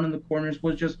moved around in the corners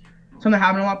was just something that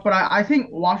happened a lot. But I think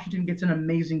Washington gets an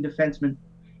amazing defenseman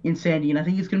in Sandy, and I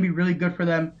think he's going to be really good for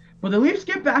them. But the Leafs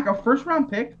get back a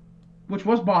first-round pick, which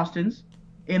was Boston's,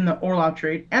 in the Orlov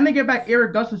trade, and they get back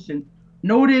Erik Gustafsson,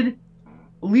 noted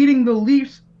leading the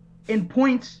Leafs in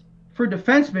points for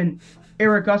defensemen,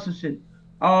 Erik Gustafsson.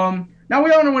 Now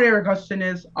we all know what Erik Gustafsson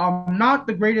is. Not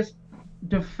the greatest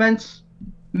defense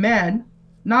man,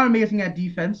 not amazing at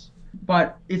defense,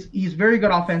 but he's very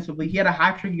good offensively. He had a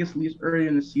hat trick against the Leafs earlier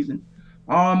in the season.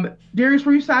 Darius,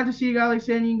 were you sad to see a guy like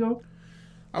Sandin go?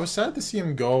 I was sad to see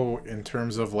him go in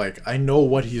terms of, like, I know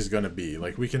what he's going to be.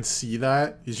 Like, we can see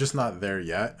that. He's just not there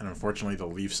yet. And unfortunately, the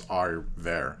Leafs are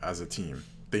there as a team.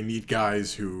 They need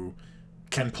guys who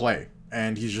can play.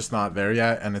 And he's just not there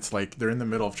yet. And it's like they're in the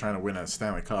middle of trying to win a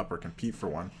Stanley Cup or compete for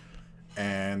one.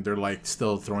 And they're, like,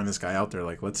 still throwing this guy out there.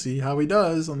 Like, let's see how he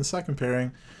does on the second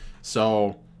pairing.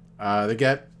 So they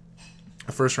get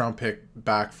a first-round pick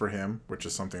back for him, which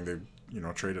is something they,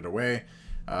 traded away.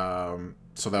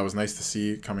 So that was nice to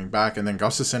see coming back. And then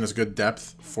Gustafsson is good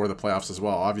depth for the playoffs as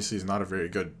well. Obviously, he's not a very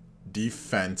good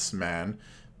defense man,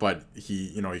 but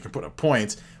he can put up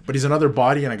points. But he's another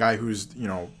body and a guy who's,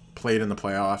 played in the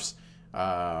playoffs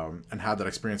and had that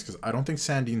experience, because I don't think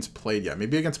Sandin's played yet.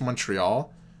 Maybe against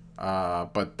Montreal,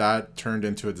 but that turned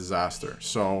into a disaster.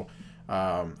 So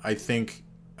I think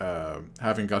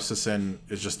having Gustafsson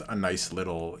is just a nice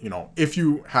little, if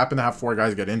you happen to have 4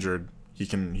 guys get injured, he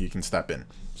can step in.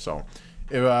 So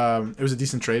it was a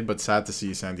decent trade, but sad to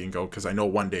see Sandin go, because I know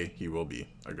one day he will be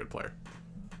a good player.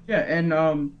 Yeah, and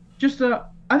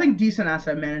I think decent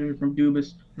asset management from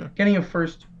Dubas. Yeah. Getting a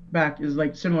first back is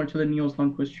like similar to the Niels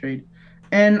Lundqvist trade.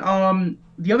 And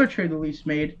the other trade the Leafs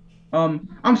made,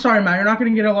 I'm sorry, man, you're not going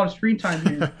to get a lot of screen time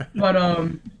here, but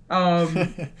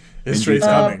his trade's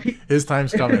coming. His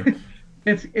time's coming.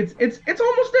 It's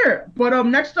almost there. But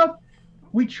next up,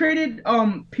 we traded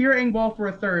Pierre Engvall for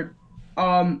a third.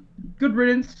 Good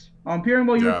riddance. Pierre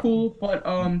Engvall, you're cool, but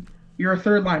you're a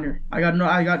third liner. I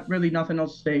got really nothing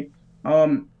else to say.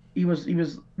 He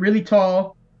was really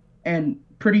tall and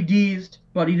pretty deezed,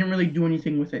 but he didn't really do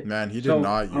anything with it. Man, he did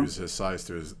not use his size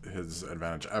to his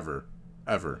advantage ever.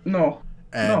 No.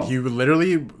 And he would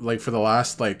literally, like, for the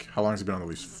last, like, how long has he been on the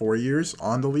Leafs? 4 years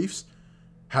on the Leafs?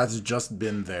 Has just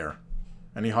been there.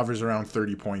 And he hovers around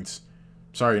 30 points.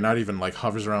 Sorry, not even, like,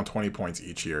 hovers around 20 points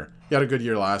each year. He had a good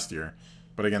year last year.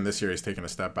 But again, this year he's taken a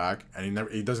step back, and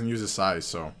he doesn't use his size.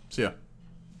 So see ya.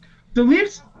 The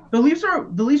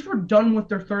Leafs were done with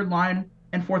their third line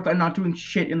and fourth line not doing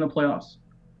shit in the playoffs.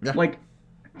 Yeah. Like,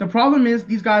 the problem is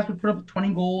these guys would put up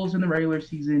 20 goals in the regular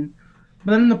season,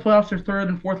 but then in the playoffs their third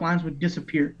and fourth lines would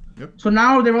disappear. Yep. So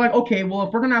now they were like, okay, well,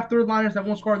 if we're gonna have third liners that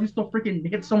won't score, at least they'll freaking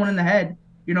hit someone in the head,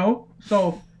 you know?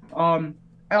 So I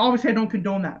obviously I don't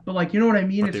condone that, but like, you know what I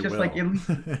mean? But it's just will. like, at least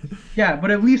yeah,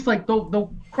 but at least like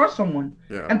they'll crush someone.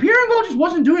 Yeah. And Pierre-Engvall just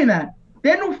wasn't doing that. They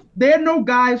had no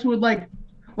guys who would like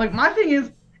my thing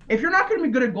is, if you're not gonna be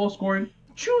good at goal scoring,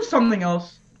 choose something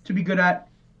else to be good at,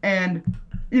 and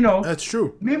you know, That's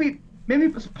true. maybe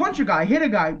punch a guy, hit a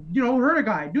guy, you know, hurt a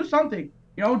guy, do something.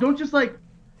 You know, don't just like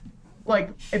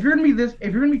if you're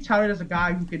gonna be touted as a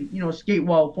guy who can, you know, skate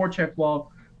well, forecheck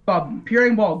well,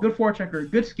 Pierre-Engvall, good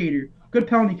forechecker, good skater, good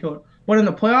penalty killer. But in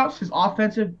the playoffs, his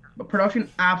offensive production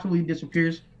absolutely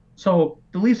disappears. So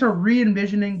the Leafs are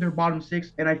re-envisioning their bottom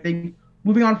six, and I think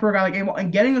moving on for a guy like Engvall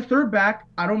and getting a third back,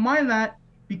 I don't mind that,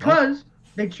 because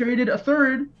they traded a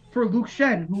third for Luke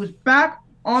Schenn, who is back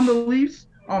on the Leafs.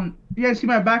 You guys see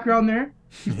my background there?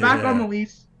 He's back on the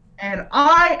Leafs, and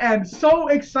I am so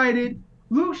excited.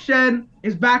 Luke Schenn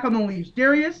is back on the Leafs.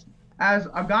 Darius, as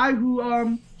a guy who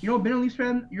you know, been a Leafs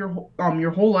fan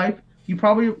your whole life, you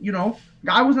probably, you know,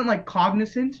 I wasn't like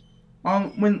cognizant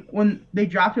when they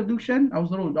drafted Luke Schenn. I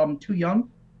was a little too young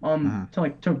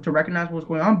to recognize what was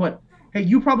going on. But hey,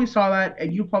 you probably saw that,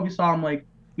 and you probably saw him, like,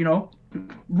 you know,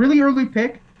 really early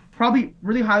pick, probably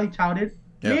really highly touted,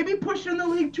 maybe pushed in the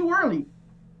league too early,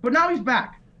 but now he's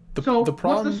back. So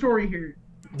what's the story here?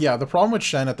 Yeah, the problem with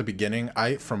Schenn at the beginning,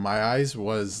 from my eyes,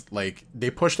 was like they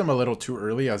pushed him a little too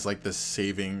early as like the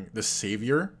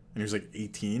savior, and he was like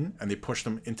 18, and they pushed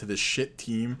him into this shit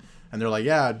team, and they're like,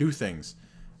 yeah, do things,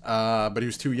 but he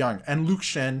was too young. And Luke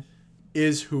Schenn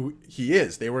is who he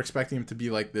is. They were expecting him to be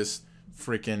like this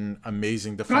freaking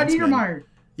amazing defenseman. Scott Niedermayer.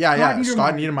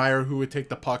 Scott Niedermayer, who would take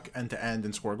the puck end to end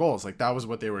and score goals. Like, that was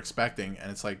what they were expecting,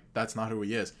 and it's like, that's not who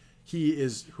he is. He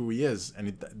is who he is,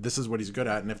 and this is what he's good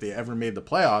at. And if they ever made the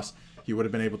playoffs, he would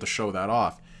have been able to show that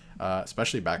off,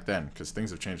 especially back then, because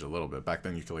things have changed a little bit. Back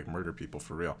then, you could like murder people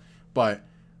for real. But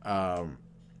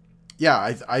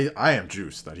yeah, I am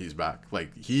juiced that he's back.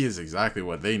 Like, he is exactly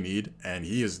what they need, and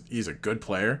he's a good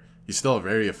player. He's still a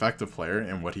very effective player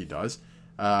in what he does.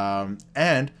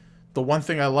 And the one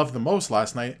thing I loved the most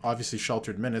last night, obviously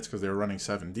sheltered minutes because they were running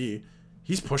 7D.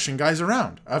 He's pushing guys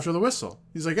around after the whistle.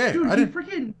 He's like, "Hey, dude, I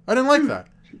didn't like that."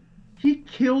 He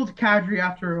killed Kadri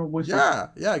after a whistle.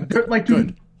 Yeah, good. Like,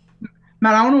 dude,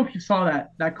 man, I don't know if you saw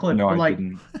that clip. No, but, like, I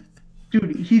didn't.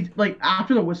 Dude, he, like,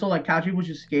 after the whistle, like, Kadri was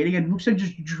just skating, and Luke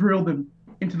just drilled him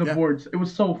into the boards. It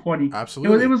was so funny.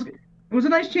 Absolutely, it was a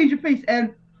nice change of pace.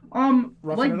 And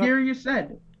like Darius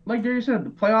said,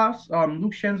 the playoffs,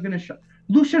 Luke Schenn's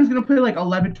gonna play like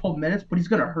 11, 12 minutes, but he's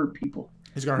gonna hurt people.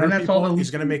 He's going to hurt people. He's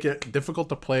going to make it difficult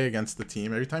to play against the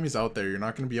team. Every time he's out there, you're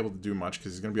not going to be able to do much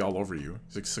because he's going to be all over you.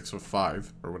 He's like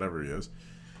 6'5" or whatever he is.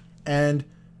 And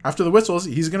after the whistles,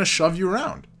 he's going to shove you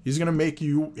around. He's going to make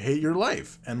you hate your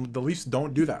life. And the Leafs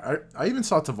don't do that. I even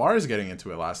saw Tavares getting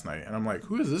into it last night, and I'm like,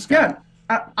 who is this guy?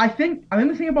 Yeah, I think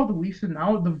the thing about the Leafs is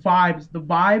now the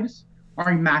vibes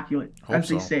are immaculate, as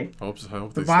they say. I hope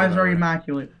the vibes are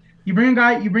immaculate. You bring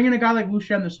in a guy like Luke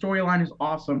Schenn, the storyline is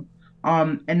awesome.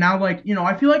 And now, like, you know,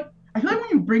 I feel like when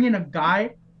you bring in a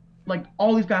guy, like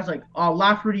all these guys like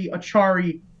Lafferty,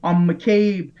 Achari,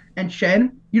 McCabe, and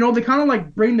Schenn, you know, they kind of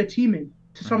like bring the team in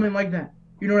to something like that.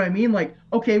 You know what I mean? Like,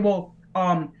 okay, well,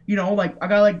 you know, like a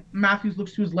guy like Matthews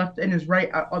looks to his left and his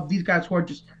right of these guys who are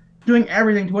just doing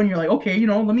everything to win. You're like, okay, you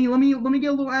know, let me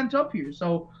get a little amped up here.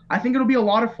 So I think it'll be a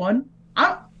lot of fun.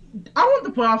 I want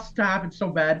the playoffs to happen so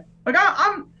bad. Like,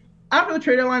 I'm after the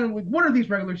trade deadline, like, what are these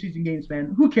regular season games,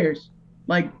 man? Who cares?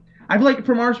 Like, I feel like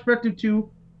from our perspective too,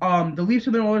 the Leafs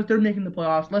and the Oilers, they're making the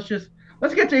playoffs.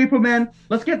 Let's get to April, man.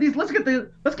 Let's get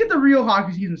the real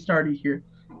hockey season started here.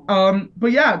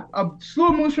 But yeah, a slew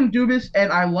of moves from Dubas, and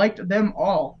I liked them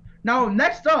all. Now,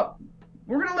 next up,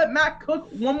 we're gonna let Matt cook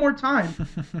one more time.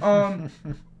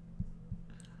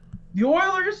 The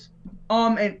Oilers,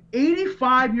 an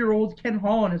 85-year-old Ken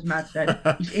Holland, as Matt said,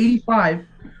 he's 85.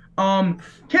 Ken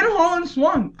Holland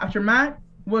swung after Matt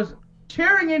was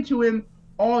tearing into him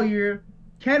all year.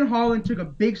 Ken Holland took a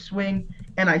big swing,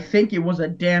 and I think it was a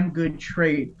damn good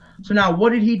trade. So now,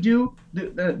 what did he do?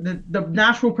 The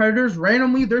Nashville Predators,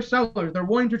 randomly, they're sellers. They're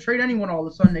willing to trade anyone all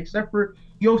of a sudden, except for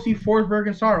Yossi, Forsberg,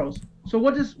 and Saros. So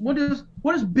what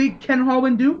does big Ken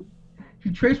Holland do?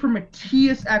 He trades for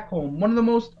Matthias Ekholm, one of the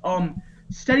most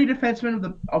steady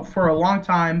defensemen for a long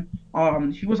time.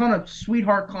 He was on a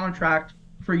sweetheart contract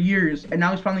for years, and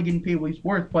now he's finally getting paid what he's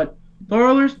worth. But the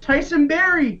Oilers, Tyson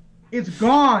Barrie is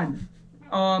gone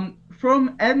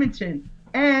from Edmonton.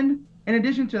 And in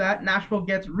addition to that, Nashville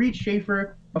gets Reed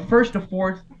Schaefer, a first, a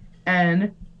fourth,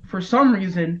 and for some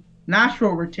reason,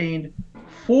 Nashville retained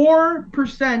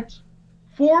 4%,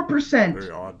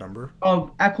 Very odd number.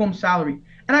 of Ekholm's salary.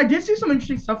 And I did see some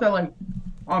interesting stuff that like,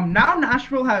 now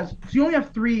Nashville has, so you only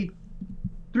have three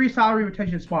salary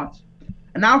retention spots,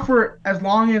 and now for as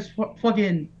long as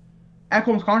fucking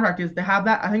Ekholm's contract is, they have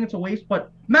that. I think it's a waste.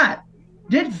 But Matt,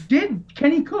 did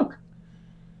Kenny cook?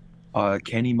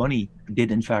 Kenny Money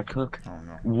did in fact cook. Oh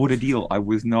no. What a deal. I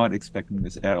was not expecting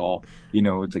this at all. You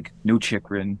know, it's like no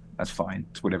Chikrin, that's fine.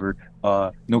 It's whatever.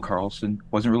 No Carlson.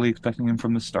 Wasn't really expecting him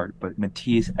from the start, but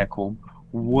Matthias Ekholm,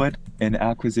 what an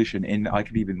acquisition. And I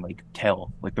could even like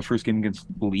tell, like the first game against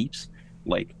the Leafs,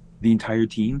 like the entire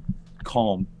team,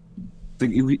 calm.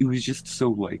 Like it was just so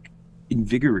like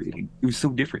invigorating. It was so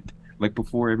different. Like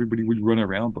before everybody would run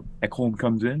around, but Ekholm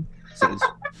comes in, says,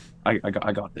 I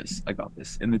got this.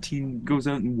 And the team goes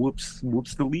out and whoops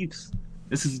the Leafs.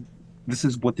 This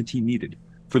is what the team needed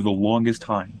for the longest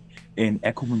time. And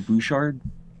Ekholm and Bouchard,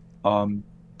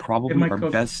 probably our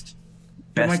best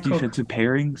defensive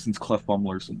pairing since Clefbaum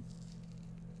Larson.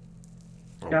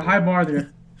 Yeah, high bar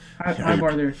there. High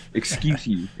bar there. Excuse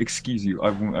you.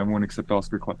 I won't accept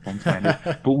Oscar Clefbaum's slander.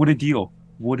 But what a deal.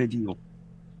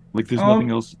 Like there's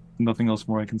nothing else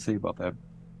more I can say about that.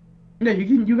 Yeah,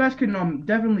 you guys can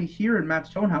definitely hear in Matt's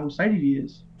tone how excited he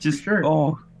is. Just for sure.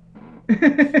 Oh.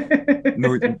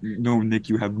 No, Nick,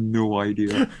 you have no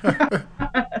idea.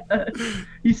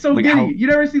 He's so giddy. You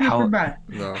never seen this from Matt.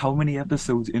 No. How many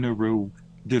episodes in a row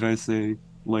did I say,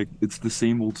 like, it's the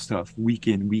same old stuff, week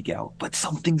in, week out, but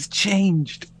something's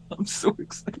changed? I'm so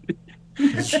excited.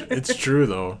 It's true,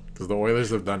 though, because the Oilers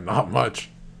have done not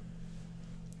much.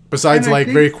 Besides, like,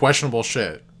 very questionable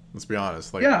shit. Let's be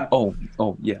honest. Like, yeah. Oh,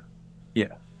 yeah.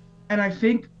 Yeah. And I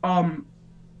think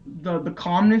the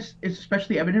calmness is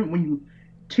especially evident when you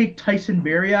take Tyson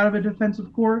Barrie out of a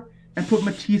defensive core and put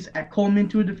Matthias Ekholm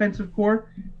into a defensive core.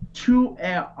 Two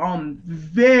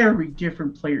very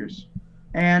different players.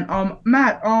 And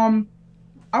Matt,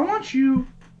 I want you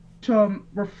to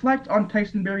reflect on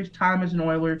Tyson Barrie's time as an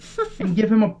Oiler and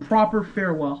give him a proper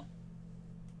farewell.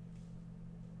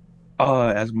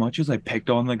 As much as I picked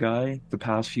on the guy the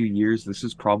past few years, this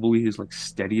is probably his like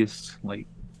steadiest like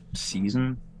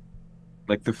season.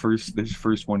 Like his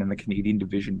first one in the Canadian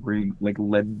division where he like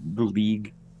led the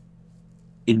league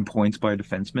in points by a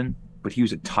defenseman, but he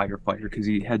was a tire fighter because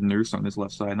he had Nurse on his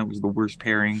left side, and that was the worst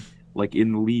pairing like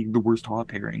in the league, the worst hot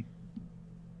pairing.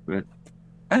 But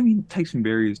I mean, Tyson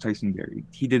Barrie is Tyson Barrie.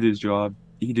 He did his job.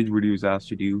 He did what he was asked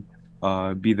to do.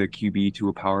 Be the QB to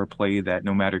a power play that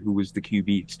no matter who was the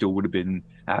QB, it still would have been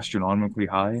astronomically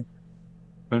high.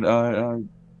 But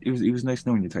it was nice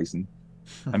knowing you, Tyson.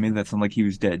 I made that sound like he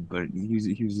was dead, but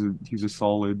he was a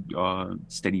solid,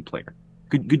 steady player.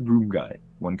 Good room guy,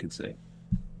 one could say.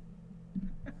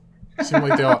 Seemed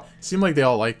like they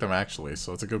all liked them actually,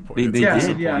 so it's a good point. They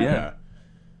did, yeah.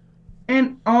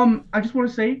 And I just want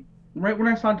to say, right when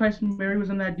I saw Tyson Barrie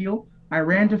was in that deal, I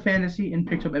ran to fantasy and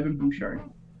picked up Evan Bouchard.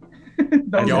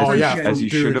 As you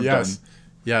should have done.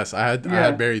 Yes, I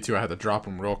had Barrie too. I had to drop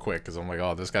him real quick because I'm like,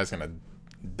 oh, this guy's gonna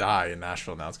die in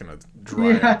Nashville now. It's gonna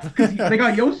dry up. They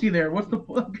got Yossi there. What's the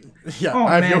fuck? Yeah,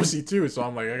 I have Yossi too, so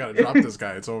I'm like, I gotta drop this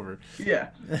guy. It's over. Yeah.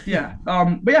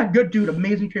 But yeah, good dude.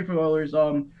 Amazing trade for the Oilers.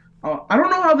 I don't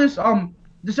know how this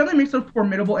definitely makes them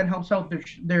formidable and helps out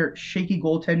their shaky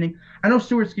goaltending. I know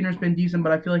Stuart Skinner's been decent,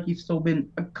 but I feel like he's still been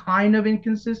kind of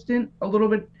inconsistent a little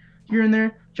bit here and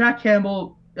there. Jack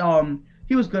Campbell,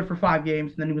 he was good for 5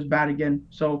 games and then he was bad again.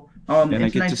 So and I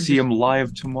get to see him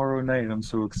live tomorrow night. I'm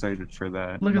so excited for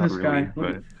that. Look at this guy.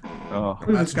 Look at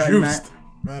this guy, Matt.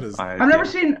 Matt is. I've never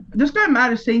seen this guy.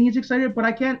 Matt is saying he's excited, but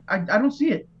I don't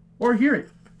see it or hear it.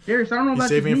 Darius, I don't know. He's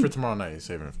saving it for tomorrow night. He's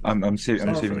saving it. I'm saving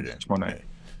it tomorrow night.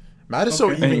 Matt is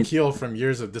so even keeled from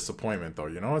years of disappointment, though.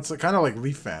 You know, it's kind of like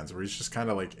Leaf fans, where he's just kind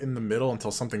of like in the middle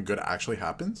until something good actually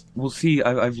happens. Well, see,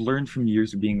 I've learned from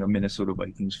years of being a Minnesota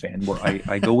Vikings fan, where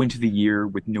I go into the year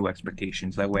with no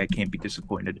expectations. That way, I can't be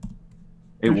disappointed.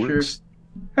 It works.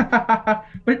 Sure.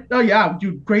 But yeah,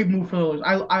 dude, great move for those.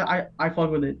 I fuck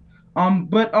with it.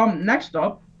 But next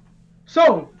up,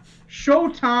 so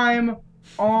Showtime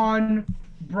on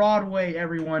Broadway,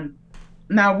 everyone.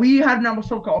 Now, we had an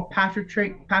episode called Patrick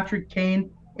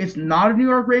Kane. It's not a New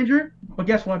York Ranger, but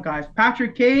guess what, guys?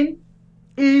 Patrick Kane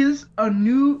is a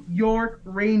New York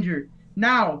Ranger.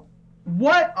 Now,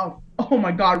 oh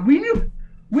my God, we knew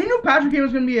Patrick Kane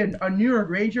was going to be a New York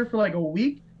Ranger for like a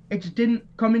week. It just didn't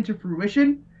come into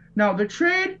fruition. Now, the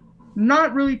trade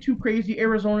not really too crazy.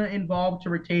 Arizona involved to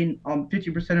retain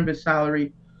 50% of his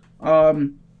salary,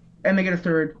 and they get a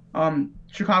third.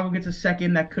 Chicago gets a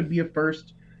second that could be a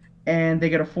first, and they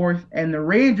get a fourth. And the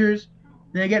Rangers,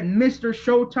 they get Mr.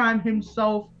 Showtime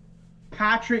himself,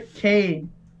 Patrick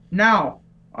Kane. Now,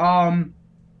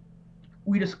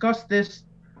 we discussed this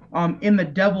in the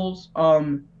Devils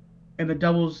thing with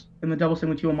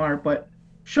UMR, but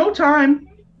Showtime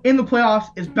in the playoffs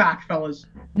is back, fellas.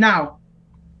 Now,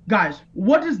 guys,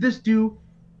 what does this do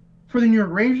for the New York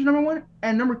Rangers, number one?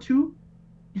 And number two,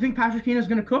 you think Patrick Kane is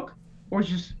going to cook?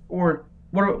 Or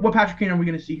what Patrick Kane are we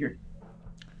going to see here?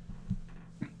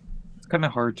 It's kind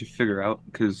of hard to figure out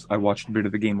because I watched a bit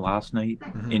of the game last night,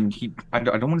 and I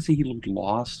don't want to say he looked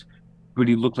lost, but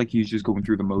he looked like he was just going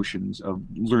through the motions of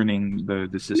learning the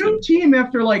system. New team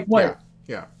after like what?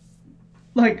 Yeah.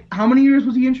 Like how many years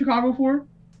was he in Chicago for?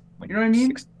 Like, you know what I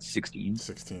mean? 16.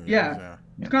 16 years, yeah.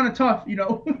 It's kind of tough, you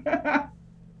know.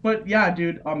 But yeah,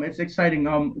 dude, it's exciting.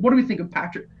 What do we think of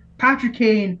Patrick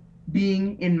Kane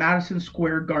being in Madison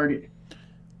Square Garden?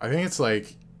 I think it's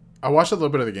like, I watched a little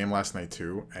bit of the game last night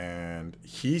too, and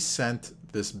he sent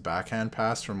this backhand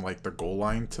pass from like the goal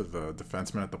line to the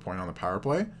defenseman at the point on the power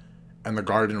play, and the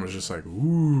Garden was just like,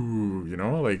 ooh, you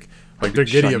know, like they're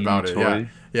giddy about it.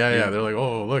 Yeah. They're like,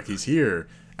 oh, look, he's here.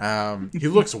 He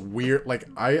looks weird. Like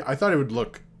I thought it would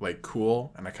look like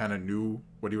cool, and I kind of knew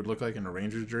what he would look like in a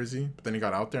Rangers jersey. But then he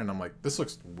got out there, and I'm like, this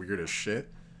looks weird as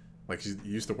shit. Like he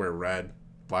used to wear red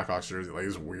Blackhawks jersey. Like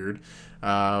it's weird.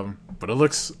 But it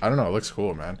looks, I don't know, it looks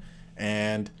cool, man.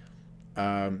 And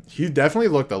he definitely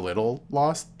looked a little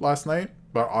lost last night.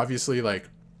 But obviously, like,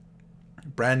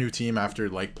 brand new team after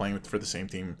like playing for the same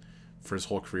team for his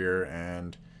whole career,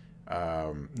 and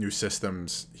new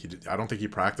systems. I don't think he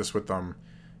practiced with them.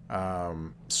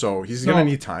 So he's gonna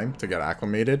need time to get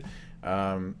acclimated.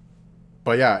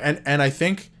 But yeah, and I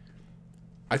think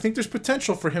there's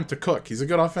potential for him to cook. He's a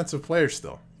good offensive player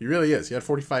still. He really is. He had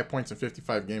 45 points in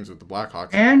 55 games with the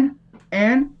Blackhawks.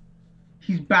 And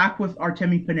he's back with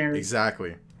Artemi Panarin.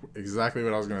 Exactly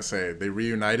what I was gonna say. They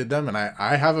reunited them, and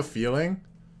I have a feeling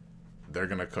they're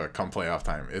gonna cook come playoff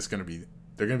time.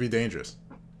 They're gonna be dangerous.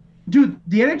 Dude,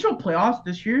 the NHL playoffs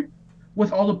this year,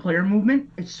 with all the player movement,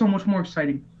 it's so much more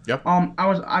exciting. Yep.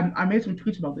 I made some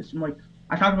tweets about this.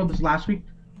 I talked about this last week.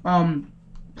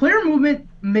 Player movement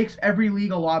makes every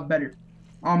league a lot better.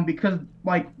 Because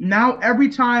like now every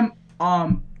time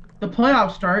the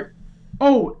playoffs start,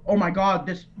 oh my God,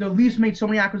 the Leafs made so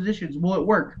many acquisitions. Will it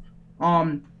work?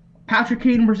 Patrick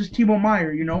Kane versus Timo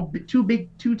Meyer, you know, two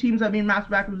teams that made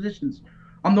massive acquisitions.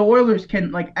 The Oilers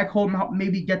can like Ekholm help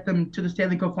maybe get them to the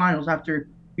Stanley Cup Finals after,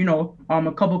 you know,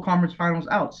 a couple conference finals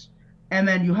outs. And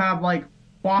then you have like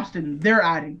Boston, they're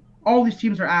adding. All these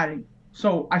teams are adding.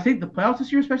 So I think the playoffs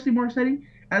this year are especially more exciting.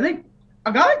 And I think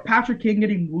a guy like Patrick Kane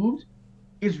getting moved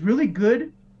is really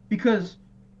good because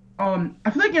I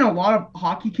feel like in a lot of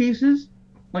hockey cases,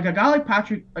 like a guy like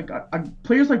Patrick, like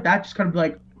players like that just kind of be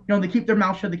like, you know, they keep their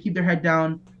mouth shut, they keep their head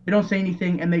down, they don't say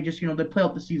anything, and they just, you know, they play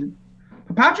out the season.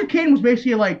 But Patrick Kane was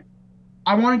basically like,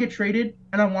 I want to get traded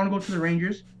and I want to go to the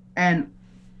Rangers, and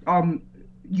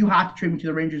you have to trade me to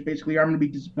the Rangers basically, or I'm going to be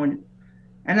disappointed.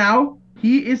 And now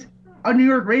he is a New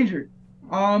York Ranger.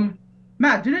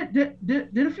 Matt, did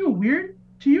it feel weird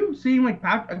to you seeing like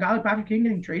a guy like Patrick Kane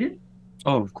getting traded?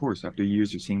 Oh, of course. After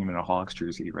years of seeing him in a Hawks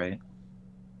jersey, right?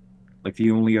 Like the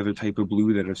only other type of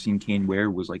blue that I've seen Kane wear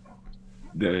was like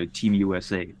the Team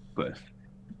USA, but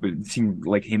it seemed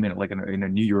like him in a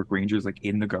New York Rangers, like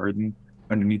in the Garden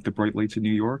underneath the bright lights of New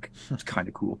York. It's kind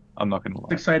of cool. I'm not gonna lie.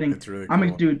 It's exciting. It's really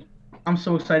cool. I'm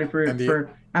so excited for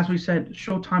as we said,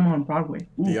 Showtime on Broadway.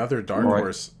 Ooh. The other dark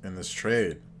horse in this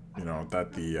trade, you know,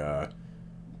 that the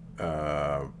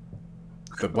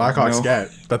Blackhawks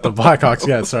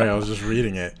get. Sorry, I was just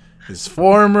reading it. His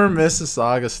former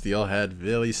Mississauga Steelhead,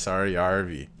 Vili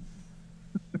Saarijarvi.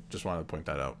 Just wanted to point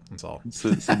that out. That's all. I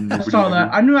saw that.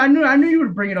 I knew you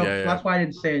would bring it up. Yeah. That's why I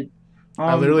didn't say it.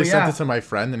 I literally sent it to my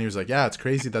friend, and he was like, "Yeah, it's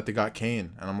crazy that they got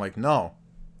Kane." And I'm like, "No,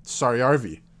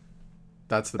 Saarijarvi.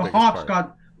 That's the biggest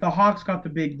part." The Hawks got the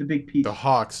big piece. The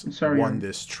Hawks won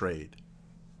this trade.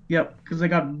 Yep, because they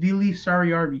got Vili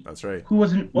Saarijarvi. That's right. Who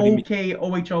was an okay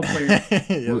OHL player.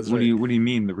 What do you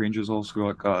mean? The Rangers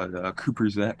also got Cooper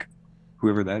Zek,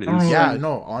 whoever that is. Yeah,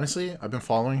 no, honestly, I've been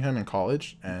following him in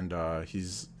college, and I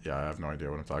have no idea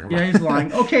what I'm talking about. Yeah, he's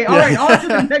lying. Okay, all right, on to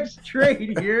the next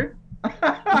trade here.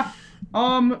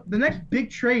 The next big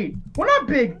trade. Well, not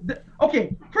big.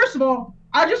 Okay, first of all,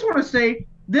 I just want to say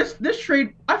this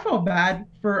trade, I felt bad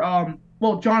for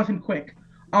Jonathan Quick.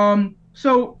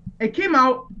 So it came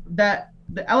out that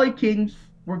the LA Kings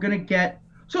were gonna get.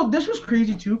 So this was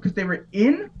crazy too, because they were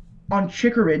in on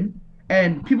Chikarin,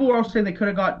 and people were also saying they could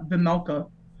have got Vimelka,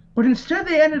 but instead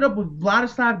they ended up with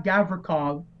Vladislav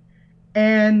Gavrikov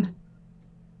and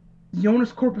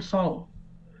Jonas Korpisalo.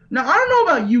 Now, I don't know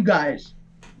about you guys,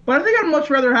 but I think I'd much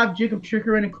rather have Jacob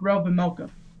Chikarin and Karel Vimelka.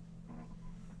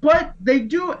 But they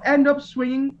do end up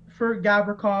swinging for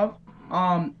Gavrikov,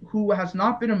 who has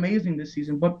not been amazing this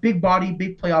season, but big body,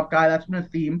 big playoff guy. That's been a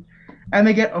theme. And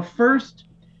they get a first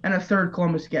and a third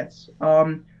Columbus gets.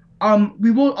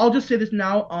 I'll just say this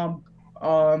now.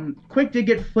 Quick did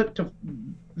get flipped to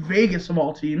Vegas of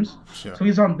all teams, so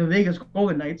he's on the Vegas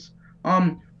Golden Knights.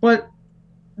 But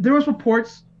there was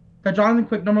reports that Jonathan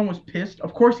Quick #1 was pissed.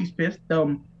 Of course he's pissed.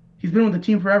 He's been with the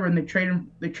team forever, and they trade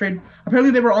him.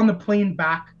 Apparently they were on the plane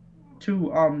back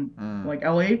to like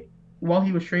LA while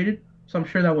he was traded. So I'm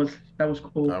sure that was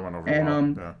cool. That went over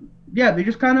and well. yeah, they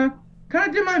just kind of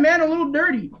did my man a little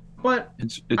dirty. But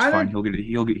it's fine. He'll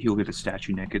get a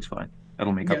statue, Nick. It's fine.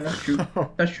 That'll make up. Yeah, that's true.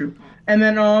 That's true. And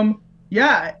then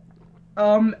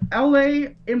LA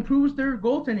improves their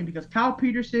goaltending because Cal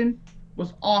Peterson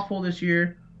was awful this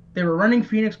year. They were running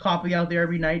Phoenix Copley out there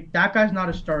every night. That guy's not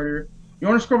a starter.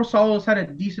 Jonas Korpisalo has had a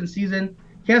decent season.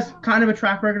 He has kind of a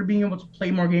track record of being able to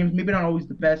play more games, maybe not always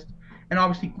the best. And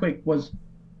obviously Quick was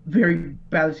very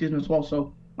bad this season as well.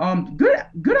 So good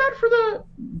ad for the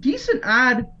decent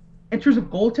ad in terms of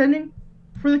goaltending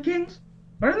for the Kings.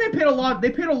 But I think they paid a lot. They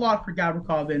paid a lot for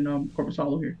Gavrikov and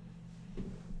Korpisalo here.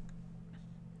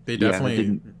 They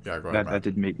definitely. Go ahead. That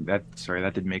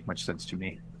didn't make much sense to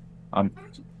me.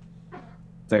 It's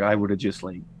like I would have just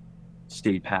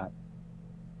stayed pat.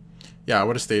 Yeah, I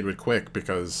would have stayed with Quick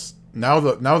because now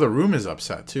the room is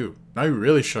upset too. Now you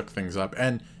really shook things up.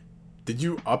 And did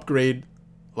you upgrade?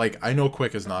 I know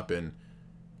Quick has not been,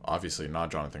 obviously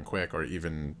not Jonathan Quick or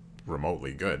even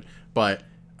remotely good, but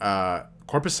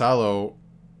Korpisalo,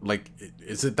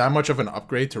 is it that much of an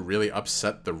upgrade to really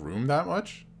upset the room that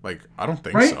much? I don't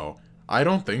think so. I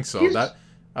don't think so.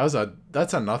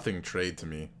 That's a nothing trade to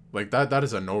me. That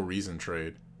is a no reason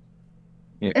trade.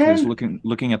 Yeah, because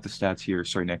looking at the stats here,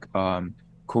 sorry Nick,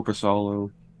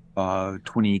 Korpisalo,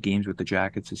 28 games with the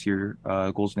Jackets this year,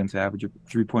 goals against average of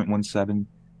 3.17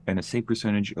 and a save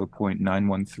percentage of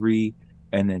 .913,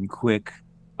 and then Quick,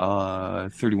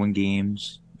 31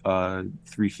 games,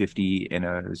 350 and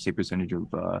a save percentage of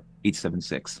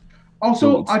 .876.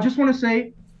 Also, I just want to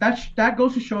say that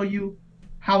goes to show you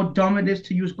how dumb it is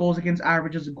to use goals against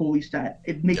average as a goalie stat.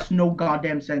 It makes no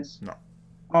goddamn sense. No.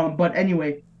 But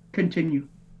anyway, continue.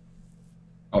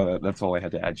 Oh, that's all I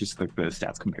had to add. Just the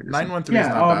stats comparison. 913 is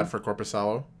not bad for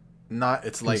Korpisalo.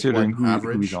 It's considering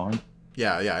average. Who he's on.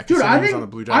 Yeah. Dude, I think on the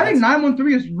Blue Jackets.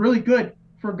 913 is really good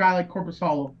for a guy like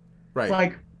Korpisalo.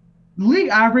 Right. League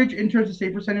average in terms of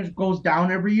save percentage goes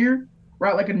down every year. We're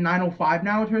at a 905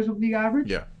 now in terms of league average.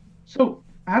 Yeah. So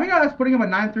having a guy that's putting him at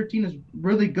 913 is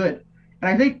really good. And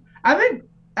I think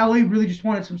LA really just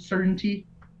wanted some certainty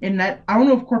in that. I don't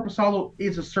know if Korpisalo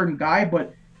is a certain guy,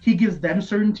 but he gives them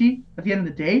certainty at the end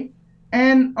of the day.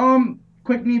 And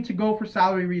Quick need to go for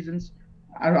salary reasons.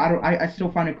 I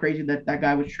still find it crazy that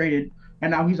guy was traded and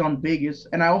now he's on Vegas.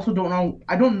 And I also don't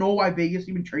know why Vegas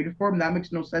even traded for him. That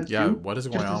makes no sense. Yeah, too, what is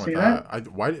going on with that?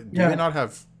 Why do they not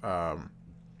have?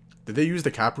 Did they use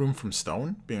the cap room from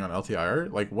Stone being on LTIR?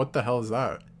 What the hell is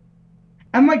that?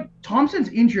 And Thompson's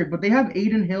injured, but they have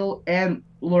Aiden Hill and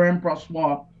Laurent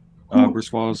Brossois.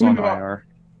 Brossois is on IR.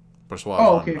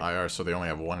 Brossois is on IR, so they only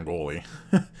have one goalie.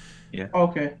 Yeah.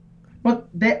 Okay. But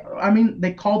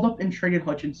they called up and traded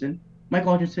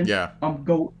Michael Hutchinson. Yeah.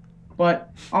 GOAT.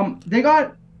 But they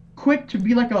got Quick to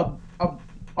be like a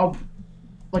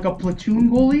platoon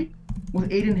goalie with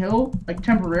Aiden Hill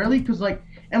temporarily because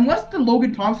unless the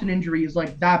Logan Thompson injury is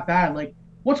that bad,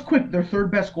 what's Quick, their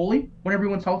third best goalie when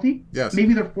everyone's healthy? Yes.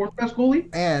 Maybe their fourth best goalie?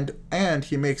 And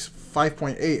he makes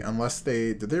 5.8 unless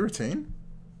did they retain?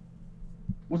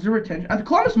 Was there retention?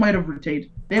 Columbus might have retained.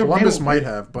 Columbus might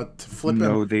have, but to flip him.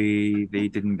 No, they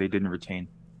didn't retain.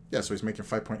 Yeah, so he's making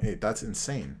 5.8. That's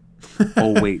insane.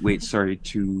 Oh wait, sorry,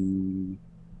 to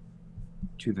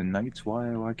the Knights.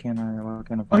 Why can't I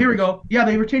Oh, here we go. Yeah,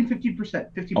 they retained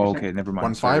 15%. 15%. Oh, okay, never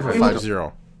mind. 1-5 or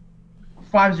 5-0?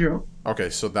 5-0. Okay,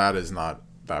 so that is not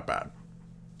that bad.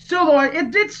 Still though,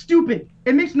 it's stupid.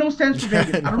 It makes no sense for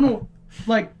Vegas. I don't know.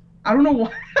 I don't know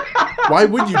why. Why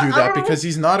would you do that? Because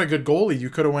he's not a good goalie.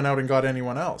 You could have went out and got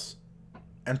anyone else,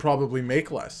 and probably make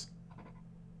less.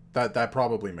 That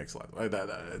probably makes less. Go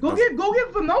get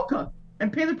Vimelka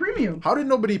and pay the premium. How did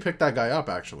nobody pick that guy up?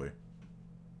 Actually.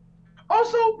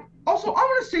 Also, I'm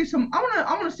gonna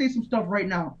say some stuff right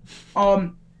now.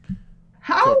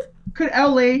 How could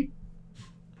LA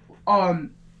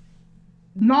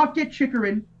not get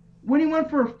Chikarin when he went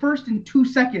for a first in 2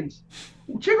 seconds.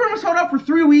 Chikrin was held out for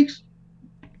 3 weeks.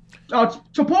 It's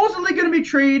supposedly going to be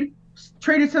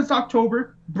traded since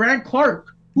October. Brant Clark.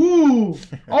 Ooh,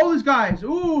 all these guys.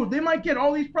 Ooh, they might get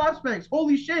all these prospects.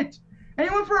 Holy shit. And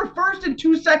he went for a first in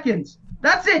 2 seconds.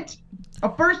 That's it.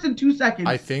 A first in 2 seconds.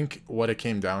 I think what it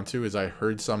came down to is I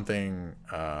heard something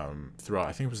throughout,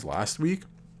 I think it was last week,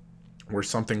 where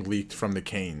something leaked from the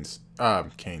Kings.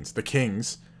 And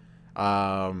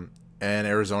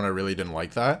Arizona really didn't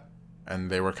like that. And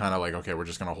they were kind of like, okay, we're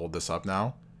just going to hold this up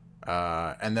now.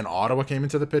 And then Ottawa came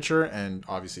into the picture, and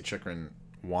obviously Chikrin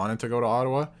wanted to go to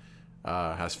Ottawa.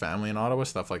 Has family in Ottawa,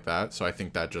 stuff like that. So I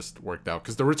think that just worked out.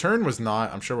 Because the return was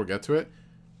not, I'm sure we'll get to it.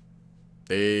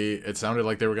 It sounded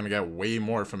like they were going to get way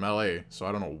more from LA. So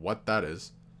I don't know what that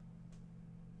is.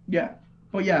 Yeah.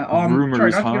 But yeah,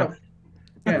 rumors,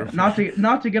 not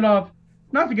to get off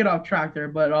track there,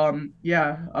 but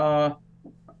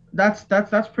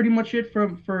that's pretty much it for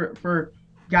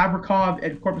Gavrikov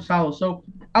and Korpisalo. So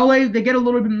LA, they get a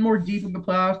little bit more deep in the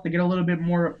playoffs. They get a little bit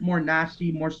more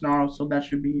nasty, more snarl. So that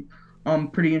should be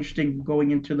pretty interesting going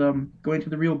into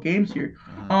the real games here.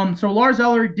 So Lars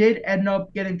Eller did end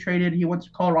up getting traded. He went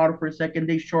to Colorado for a second.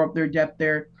 They shore up their depth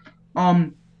there.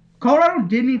 Colorado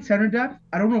did need center depth.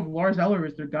 I don't know if Lars Eller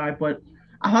is their guy, but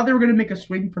I thought they were going to make a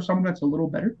swing for someone that's a little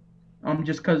better.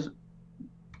 Just because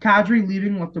Kadri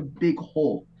leaving left a big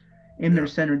hole in their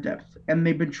center depth, and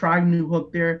they've been trying new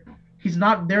hook there. He's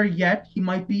not there yet. He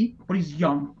might be, but he's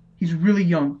young. He's really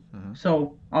young.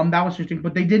 So that was interesting.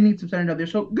 But they did need some center depth there.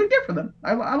 So good get for them.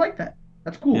 I like that.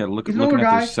 That's cool. Yeah, looking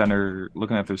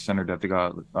at their center depth, they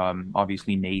got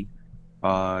obviously Nate,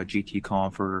 JT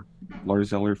Confer,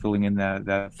 Lars Eller filling in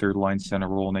that third line center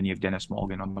role, and then you have Dennis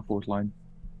Malgin on the fourth line.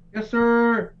 Yes,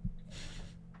 sir.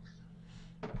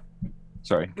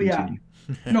 Sorry, continue.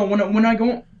 Yeah. No, when I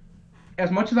go,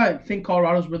 as much as I think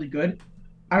Colorado's really good,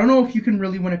 I don't know if you can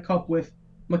really win a cup with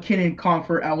McKinnon,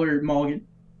 Confer, Eller, Malgin.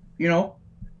 You know?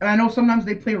 And I know sometimes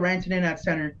they play Rantanen at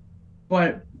center,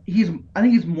 but I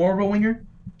think he's more of a winger,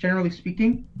 generally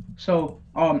speaking. So,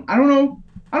 I don't know,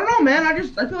 man. I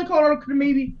feel like Colorado could have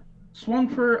maybe swung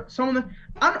for someone that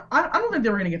I don't think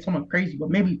they were gonna get someone crazy, but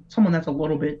maybe someone that's a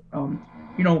little bit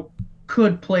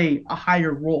could play a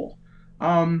higher role.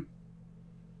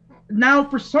 Now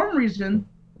for some reason,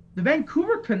 the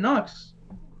Vancouver Canucks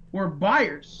were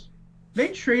buyers. They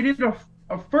traded a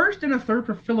first and a third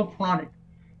for Philip Hronik.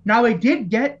 Now they did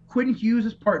get Quinn Hughes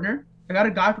as partner. I got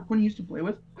a guy for Quinn Hughes to play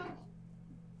with.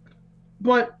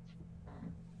 But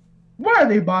why are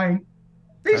they buying?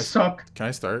 They suck. Can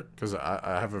I start? Because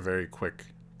I have a very quick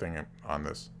thing on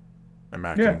this. And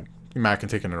Matt can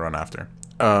take it and run after.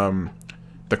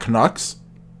 The Canucks,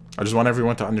 I just want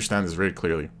everyone to understand this very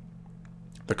clearly.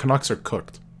 The Canucks are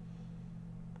cooked.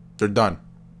 They're done.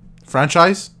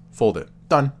 Franchise, fold it.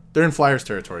 Done. They're in Flyers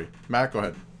territory. Matt, go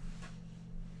ahead.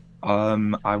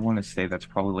 I want to say that's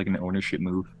probably like an ownership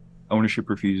move. Ownership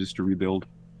refuses to rebuild.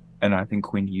 And I think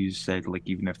Quinn Hughes said, like,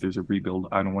 even if there's a rebuild,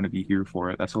 I don't want to be here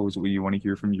for it. That's always what you want to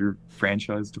hear from your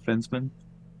franchise defenseman.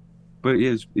 But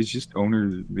it's just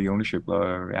the ownership,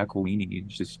 Aquilini,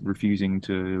 is just refusing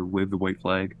to wave the white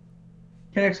flag.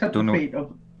 Can't accept the fate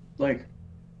of, like,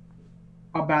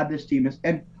 how bad this team is.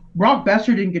 And Brock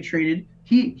Besser didn't get traded.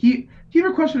 He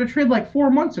requested a trade like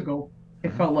 4 months ago,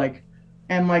 it felt like.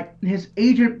 And, like, his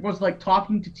agent was, like,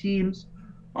 talking to teams.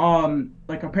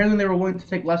 Like, apparently they were willing to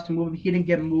take less to move him. He didn't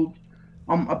get moved.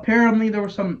 Apparently there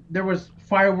was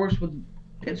fireworks with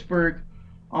Pittsburgh.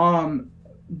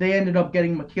 They ended up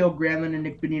getting Mikhail Granlund and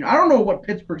Nick Bonino. I don't know what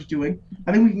Pittsburgh's doing.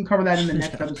 I think we can cover that in the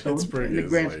next episode. Pittsburgh in the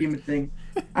grand scheme of things.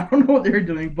 I don't know what they're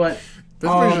doing, but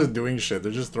Pittsburgh's just doing shit.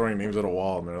 They're just throwing names at a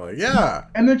wall, and they're like, yeah.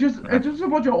 And it's just a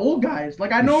bunch of old guys.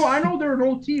 Like, I know they're an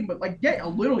old team, but, like, get a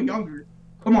little younger.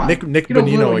 Come on. Nick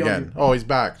Bonino again. Oh, he's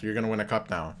back. You're gonna win a cup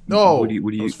now. No, what do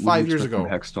you 5 years ago. From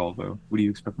Hextall, though? What do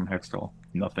you expect from Hextall?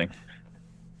 Nothing.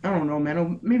 I don't know,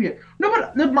 man.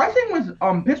 But my thing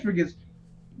with Pittsburgh is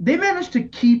they managed to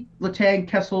keep Letang,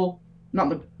 Kessel. Why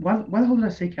the hell did I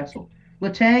say Kessel?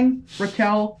 Letang,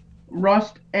 Raquel,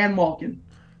 Rust, and Malkin,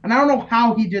 and I don't know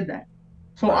how he did that.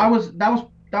 So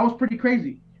that was pretty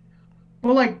crazy.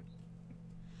 But, like,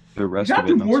 the rest of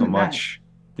it not so much.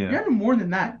 Yeah, you have to do more than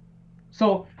that.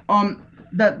 So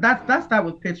that's that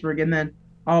with Pittsburgh. And then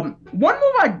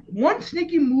one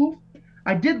sneaky move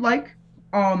I did like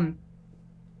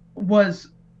was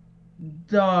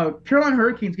the Carolina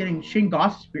Hurricanes getting Shane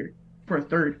Gostisbehere for a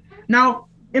third. Now,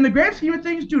 in the grand scheme of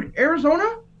things, dude,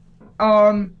 Arizona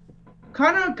kind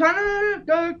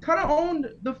of owned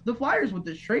the Flyers with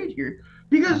this trade here,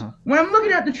 because when I'm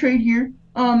looking at the trade here,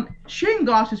 Shane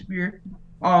Gostisbehere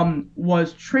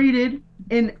was traded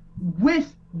in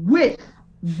with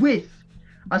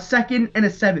a second and a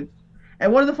seventh.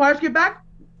 And what do the Flyers get back?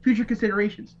 Future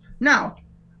considerations. Now,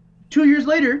 2 years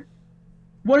later,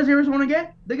 what does Arizona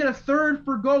get? They get a third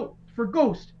for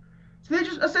Ghost. So they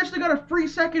just essentially got a free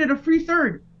second and a free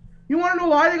third. You want to know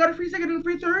why they got a free second and a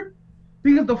free third?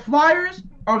 Because the Flyers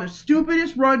are the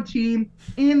stupidest run team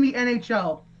in the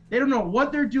NHL. They don't know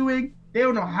what they're doing. They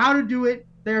don't know how to do it.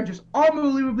 They're just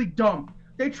unbelievably dumb.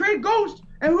 They trade Ghost,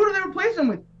 and who do they replace him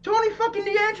with? Tony fucking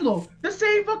DeAngelo, the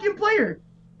same fucking player.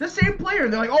 The same player.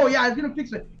 They're like, oh yeah, he's gonna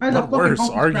fix it. Not worse,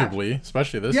 arguably,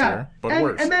 especially this year, but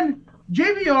worse. And then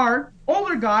JVR,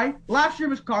 older guy, last year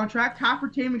of his contract, half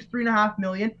retained, makes $3.5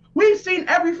 million. We've seen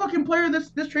every fucking player this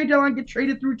trade deadline get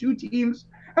traded through 2 teams.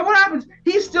 And what happens?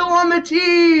 He's still on the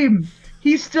team.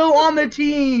 He's still on the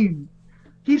team.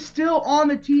 He's still on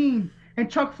the team.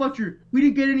 And Chuck Fletcher, we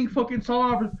didn't get any fucking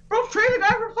solid offers. Bro, trade the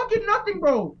guy for fucking nothing,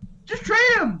 bro. Just trade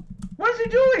him. What is he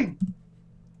doing?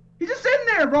 He's just sitting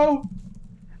there, bro.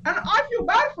 And I feel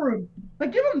bad for him.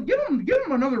 Like, give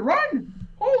him another run.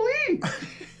 Holy.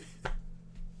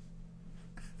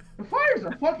 The Flyers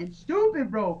are fucking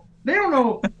stupid, bro. They don't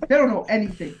know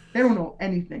anything. They don't know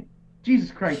anything.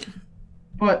 Jesus Christ.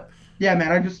 But yeah,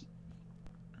 man, I just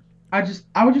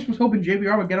was hoping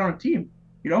JVR would get on a team.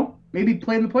 You know, maybe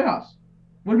play in the playoffs.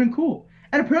 Would have been cool.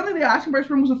 And apparently the asking price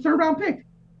for him was a 3rd round pick.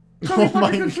 Tell me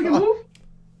Fletcher could swing a move.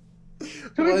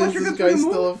 Why is this guy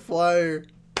still a Flyer?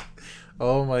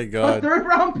 Oh my god. A 3rd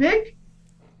round pick?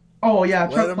 Oh yeah,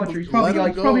 Chuck Fletcher. He's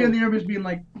probably in the interviews being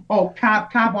like, oh,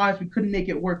 cap wise, we couldn't make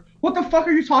it work. What the fuck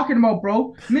are you talking about,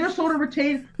 bro? Minnesota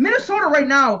right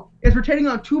now is retaining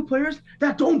on 2 players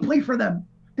that don't play for them.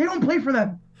 They don't play for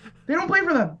them.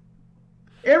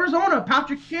 Arizona,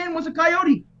 Patrick Kane was a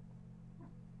Coyote.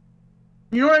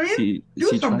 You know what I mean?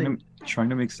 Do something. Trying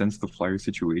to make sense of the Flyers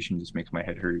situation just makes my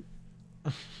head hurt.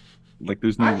 Like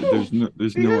there's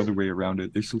no other way around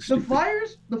it. They're so stupid.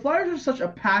 The Flyers are such a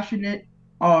passionate,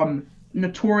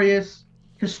 notorious,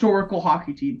 historical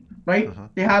hockey team, right? Uh-huh.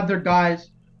 They have their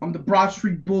guys on the Broad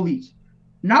Street Bullies.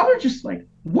 Now they're just like,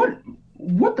 what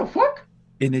the fuck?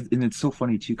 And it's so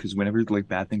funny too, because whenever like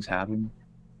bad things happen,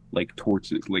 like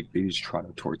torts, like they just try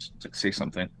to like say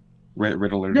something, red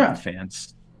alert to the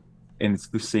fans, and it's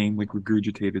the same like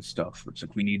regurgitated stuff. It's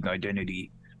like we need an identity.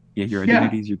 Yeah, your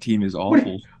identity is your team is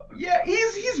awful. Yeah,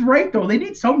 he's right though. They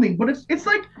need something, but it's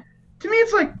like, to me,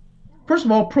 it's like, first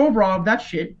of all, Provorov, that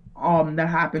shit that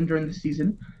happened during the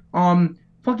season, did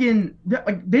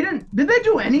they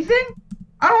do anything?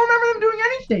 I don't remember them doing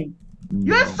anything. No.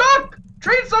 You guys suck.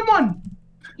 Trade someone.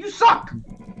 You suck.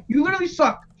 You literally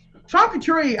suck. Sean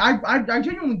Couturier, I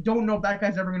genuinely don't know if that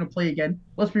guy's ever gonna play again.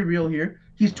 Let's be real here.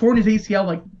 He's torn his ACL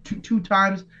like two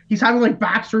times. He's having like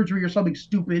back surgery or something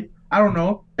stupid. I don't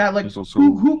know. That like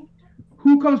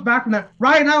who comes back from that?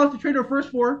 Ryan Allen to trade our first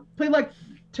 4, played like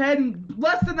 10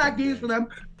 less than that games for them.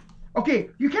 Okay,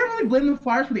 you can't really blame the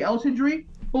Flyers for the Ellis injury,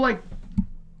 but like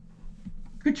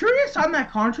Couturier signed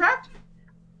that contract.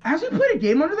 Has he played a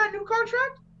game under that new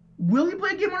contract? Will he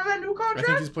play a game under that new contract?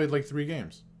 I think he's played like 3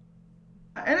 games.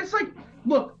 And it's like,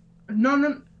 look,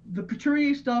 none the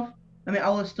Couturier stuff and the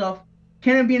Ellis stuff,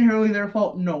 can it be inherently their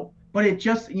fault? No. But it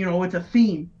just, it's a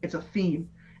theme. It's a theme.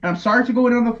 And I'm sorry to go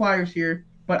in on the Flyers here,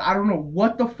 but I don't know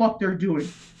what the fuck they're doing.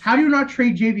 How do you not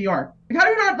trade JVR? Like, how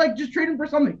do you not, like, just trade him for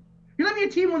something? You're letting a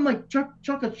team when, like, chuck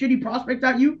a shitty prospect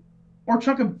at you, or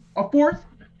chuck a 4th.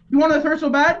 You want a 3rd so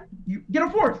bad? You get a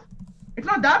 4th. It's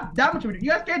not that much of a deal. You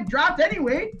guys can't draft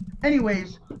anyway.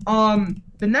 Anyways,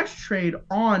 the next trade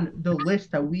on the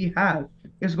list that we have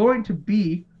is going to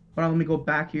be. Hold on, let me go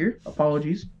back here.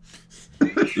 Apologies. Yeah,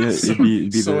 it'd be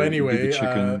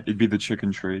the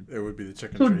chicken trade. It would be the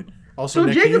chicken trade. Also,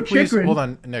 Nick, can you please hold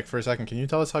on, Nick, for a second? Can you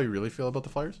tell us how you really feel about the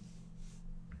Flyers?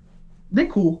 They're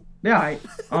cool. They're alright.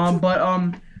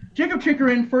 But Jacob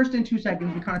Chikrin, first in 2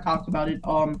 seconds, we kind of talked about it.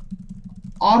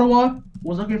 Ottawa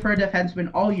was looking for a defenseman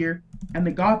all year, and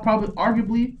they got probably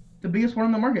arguably the biggest one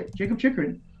on the market, Jacob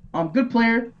Chikrin. Good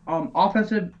player,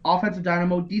 offensive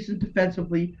dynamo, decent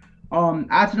defensively.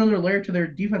 Adds another layer to their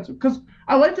defensive, because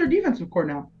I like their defensive core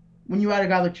now. When you add a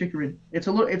guy like Chikrin, it's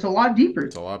a lot deeper.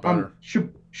 It's a lot better.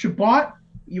 Shabbat,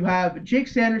 you have Jake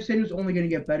Sanderson, who's only going to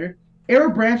get better.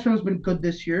 Erik Brannstrom has been good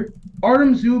this year.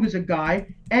 Artem Zub is a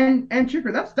guy, and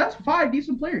Chikrin. That's 5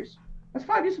 decent players.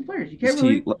 You can't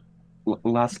really.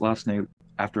 Last night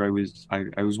after I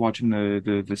was watching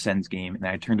the Sens game and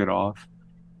I turned it off,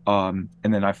 and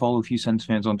then I follow a few Sens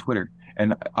fans on Twitter.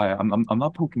 And I'm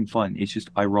not poking fun. It's just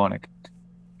ironic,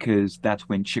 because that's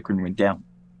when Chikrin went down.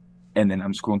 And then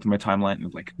I'm scrolling through my timeline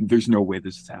and like, there's no way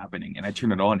this is happening. And I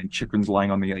turn it on and Chikrin's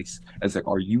lying on the ice. I was like,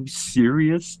 are you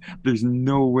serious? There's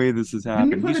no way this is Didn't he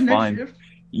happening. play He's the next fine. shift?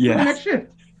 Yeah. For the next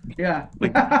shift. Yeah.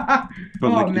 Like, but oh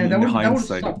like man, in that would have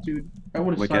hindsight, sucked, dude. That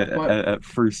would have like sucked. But at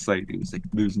first sight, it was like,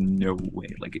 there's no way.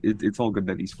 Like it's all good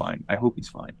that he's fine. I hope he's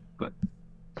fine. But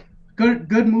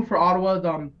good move for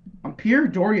Ottawa. Pierre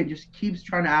Dorian just keeps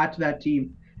trying to add to that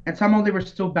team, and somehow they were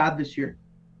still bad this year.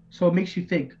 So it makes you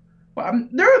think. But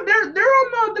they're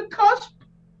on the cusp,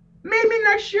 maybe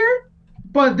next year,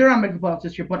 but they're not making the playoffs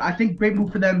this year. But I think great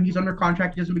move for them. He's under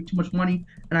contract. He doesn't make too much money,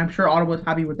 and I'm sure Ottawa's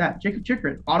happy with that. Jacob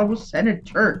Chikrin, Ottawa's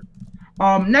senator.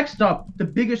 Next up, the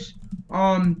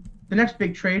next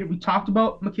big trade. We talked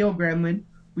about Mikael Granlund.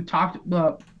 We talked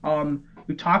about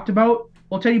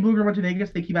Teddy Blueger went to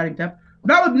Vegas. They keep adding depth.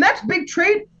 Now the next big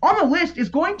trade on the list is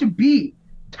going to be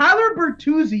Tyler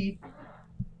Bertuzzi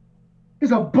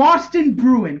is a Boston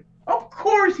Bruin. Of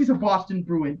course he's a Boston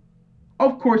Bruin.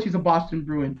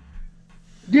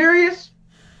 Darius,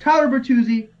 Tyler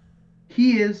Bertuzzi,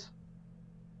 he's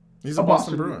a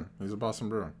Boston Bruin. He's a Boston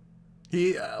Bruin.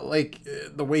 He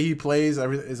the way he plays,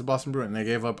 is a Boston Bruin. They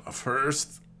gave up a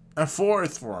first, a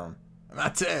fourth for him, and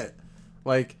that's it.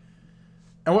 Like,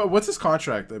 and what's his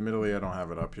contract? Admittedly, I don't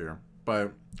have it up here,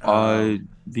 but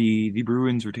the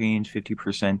Bruins retained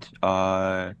 50%,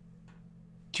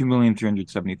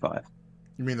 2,375,000.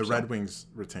 You mean the Red Wings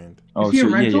retained? Oh, is he a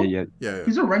rental? Yeah.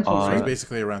 He's a rental. So he's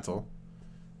basically a rental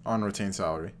on retained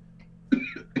salary.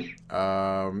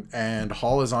 And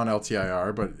Hall is on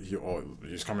LTIR, but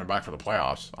he's coming back for the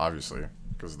playoffs, obviously,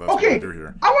 because that's what we do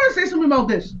here. I want to say something about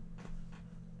this.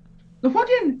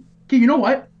 Okay, you know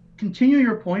what? Continue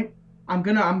your point. I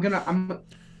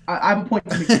have a point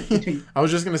to make. Continue. I was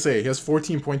just gonna say he has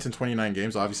 14 points in 29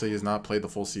 games. Obviously, he has not played the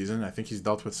full season. I think he's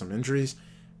dealt with some injuries,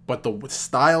 but the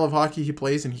style of hockey he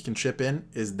plays and he can chip in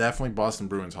is definitely Boston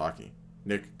Bruins hockey.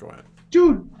 Nick, go ahead.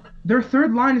 Dude, their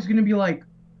third line is gonna be like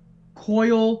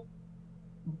Coyle,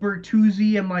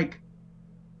 Bertuzzi, and like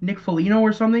Nick Foligno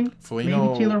or something.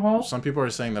 Foligno, maybe Taylor Hall. Some people are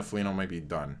saying that Foligno might be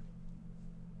done.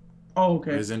 Oh,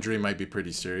 okay. His injury might be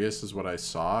pretty serious, is what I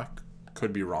saw.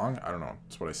 Could be wrong. I don't know.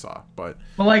 That's what I saw. But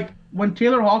like when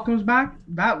Taylor Hall comes back,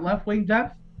 that left wing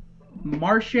depth,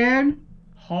 Marchand,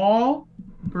 Hall,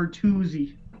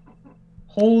 Bertuzzi.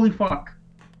 Holy fuck.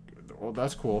 Well,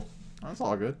 that's cool. That's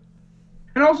all good.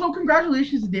 And also,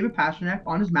 congratulations to David Pastrnak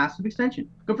on his massive extension.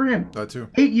 Good for him. That too.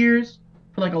 8 years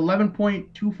for like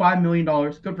 $11.25 million.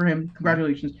 Good for him.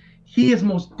 Congratulations. He is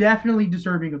most definitely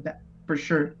deserving of that, for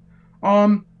sure.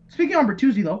 Speaking on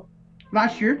Bertuzzi, though,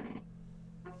 last year,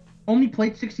 only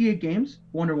played 68 games.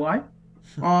 Wonder why.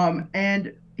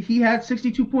 And he had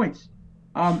 62 points.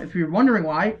 If you're wondering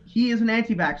why, he is an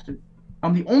anti-vaxxer.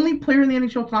 The only player in the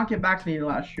NHL to not get vaccinated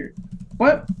last year.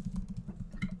 But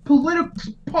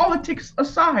politics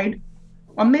aside,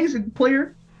 amazing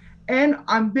player, and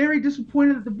I'm very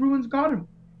disappointed that the Bruins got him,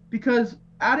 because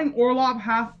adding Orlov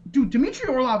Dmitry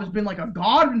Orlov has been like a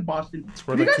god in Boston.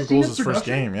 Scored like 2 goals his first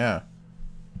game, yeah.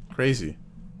 Crazy.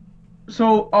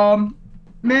 So,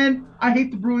 man, I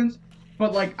hate the Bruins,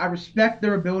 but like I respect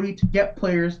their ability to get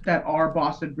players that are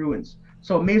Boston Bruins.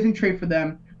 So amazing trade for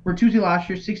them. Bertuzzi last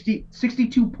year,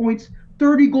 62 points,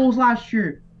 30 goals last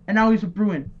year, and now he's a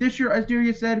Bruin. This year, as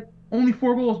Darius said, only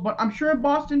 4 goals, but I'm sure in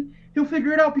Boston he'll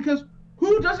figure it out, because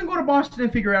who doesn't go to Boston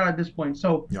and figure it out at this point?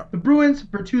 So The Bruins,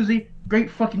 Bertuzzi, great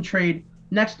fucking trade.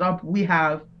 Next up, we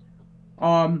have,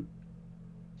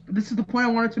 this is the point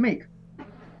I wanted to make.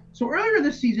 So earlier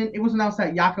this season, it was announced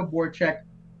that Jakub Voracek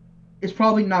is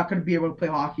probably not going to be able to play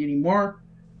hockey anymore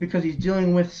because he's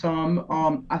dealing with some,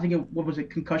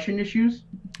 concussion issues?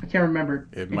 I can't remember.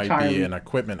 It might be an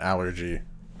equipment allergy.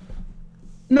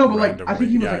 No, but like I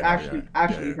think he was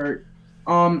actually hurt.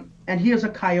 And he is a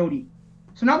Coyote.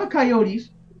 So now the Coyotes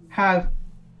have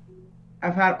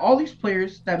had all these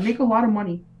players that make a lot of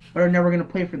money but are never going to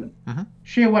play for them. Mm-hmm.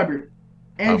 Shea Weber,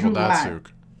 Andrew Ladd,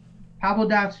 Pavel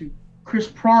Datsyuk, Chris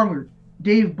Pronger,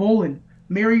 Dave Bolin,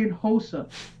 Marian Hossa,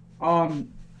 Jakub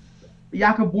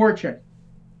Voracek.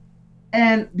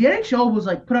 And the NHL was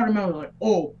like, put out a memo like,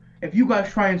 oh, if you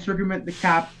guys try and circumvent the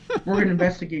cap, we're going to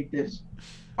investigate this.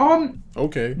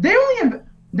 Okay.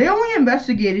 They only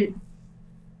investigate it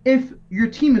if your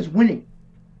team is winning.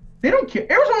 They don't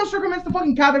care. Arizona circumvents the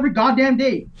fucking cap every goddamn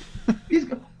day.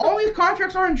 All these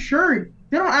contracts are insured.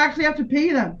 They don't actually have to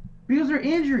pay them because they're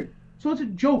injured. So it's a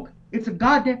joke. It's a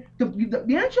goddamn. The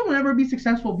NHL will never be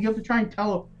successful if you have to try and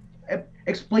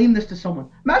explain this to someone.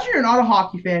 Imagine you're not a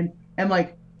hockey fan and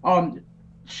like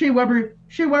Shea Weber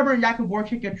and Jakub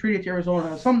Voracek get traded to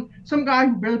Arizona. Some guy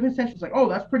who barely pays attention is like, oh,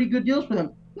 that's pretty good deals for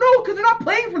them. No, because they're not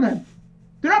playing for them.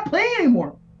 They're not playing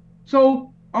anymore.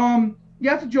 So,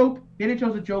 yeah, it's a joke. The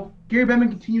NHL's a joke. Gary Bettman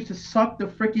continues to suck the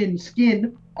freaking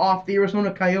skin off the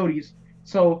Arizona Coyotes.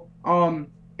 So,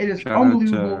 it is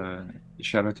unbelievable.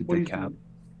 Shout out to what Big he's Cap. doing.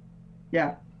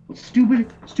 Yeah,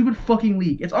 stupid fucking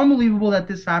league. It's unbelievable that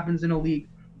this happens in a league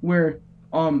where,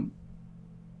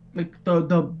 like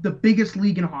the biggest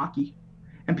league in hockey,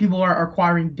 and people are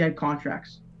acquiring dead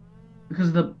contracts because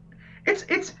of the. It's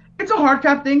a hard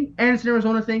cap thing and it's an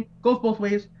Arizona thing. Goes both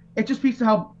ways. It just speaks to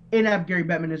how inept Gary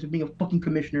Bettman is at being a fucking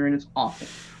commissioner, and it's awful.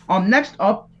 Next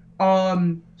up,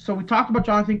 so we talked about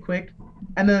Jonathan Quick,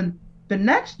 and then the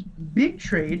next big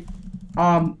trade.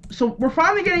 So we're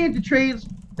finally getting into trades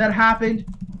that happened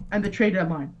and the trade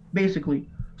deadline, basically.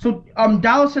 So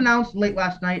Dallas announced late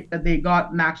last night that they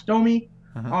got Max Domi.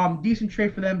 Decent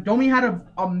trade for them. Domi had an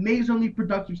amazingly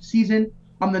productive season.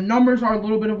 The numbers are a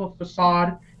little bit of a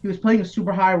facade. He was playing a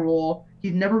super high role. He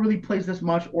never really plays this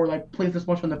much or like plays this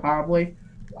much on the power play.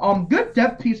 Good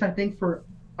depth piece, I think, for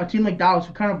a team like Dallas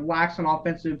who kind of lacks an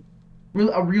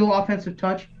a real offensive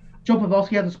touch. Joe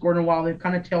Pavelski hasn't scored in a while. They've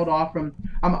kind of tailed off from.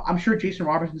 I'm sure Jason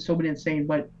Robertson's still been insane,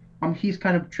 but he's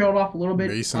kind of trailed off a little bit.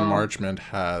 Mason Marchment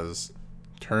has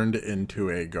turned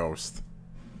into a ghost.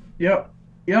 Yep.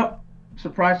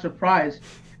 Surprise, surprise.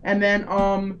 And then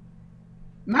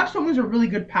Max Domi's a really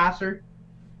good passer,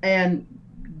 and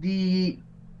the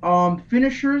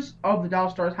finishers of the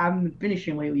Dallas Stars haven't been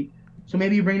finishing lately. So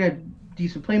maybe you bring a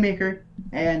decent playmaker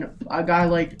and a guy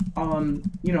like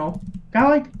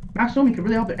Max Domi could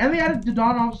really help it. And they added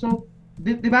Dodonov, so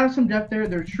they've added some depth there.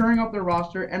 They're shoring up their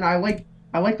roster, and I like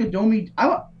the Domi. I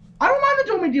don't mind the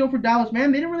Domi deal for Dallas,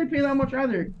 man. They didn't really pay that much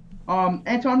either.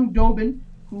 Anton Dobin,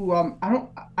 who I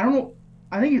don't know.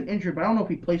 I think he's injured, but I don't know if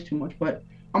he plays too much. But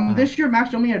this year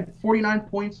Max Domi had 49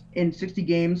 points in 60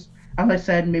 games. As I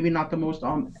said, maybe not the most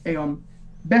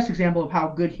best example of how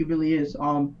good he really is.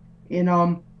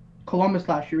 In Columbus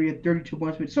last year, he had 32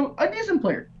 points. So a decent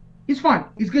player. He's fine.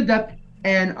 He's good depth.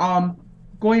 And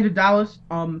going to Dallas,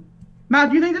 Matt,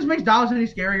 do you think this makes Dallas any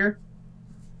scarier?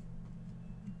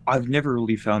 I've never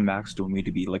really found Max Domi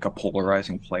to be like a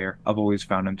polarizing player. I've always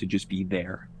found him to just be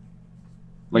there.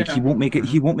 Like he won't make it.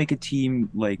 He won't make a team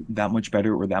like that much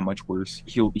better or that much worse.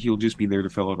 He'll just be there to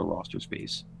fill out a roster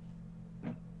space.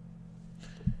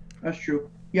 That's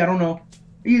true. Yeah, I don't know.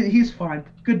 He's fine.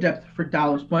 Good depth for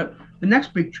Dallas. But the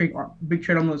next big trade on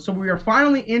the list. So we are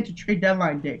finally into trade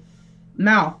deadline day.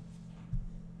 Now,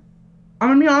 I'm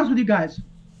gonna be honest with you guys.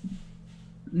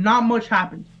 Not much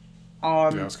happened.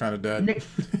 Yeah, it's kind of dead.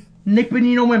 Nick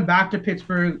Bonino went back to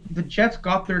Pittsburgh. The Jets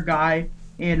got their guy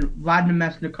in Vladimir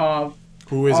Mesnikov.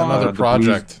 Who is another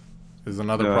project.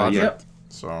 Yep.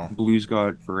 So Blues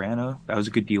got Verana. That was a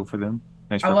good deal for them.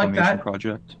 Nice reclamation reclamation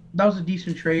project. That was a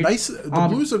decent trade. Nice. The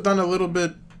Blues have done a little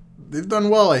bit. They've done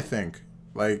well, I think.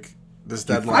 Like this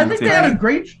deadline. I think they had a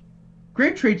great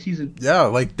trade season. Yeah,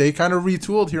 like they kind of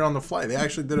retooled here on the fly. They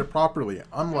actually did it properly.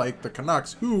 Unlike the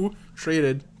Canucks, who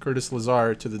traded Curtis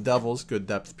Lazar to the Devils. Good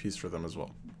depth piece for them as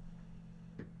well.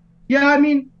 Yeah, I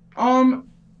mean,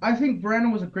 I think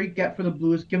Brandon was a great get for the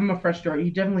Blues. Give him a fresh start.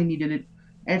 He definitely needed it.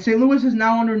 And St. Louis is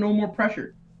now under no more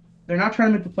pressure. They're not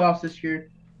trying to make the playoffs this year.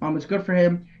 It's good for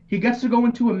him. He gets to go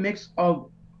into a mix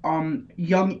of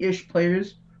young-ish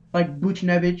players like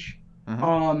Buchnevich,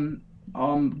 Jordan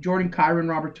Kyrou,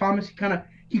 Robert Thomas.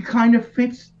 He kind of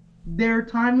fits their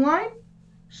timeline.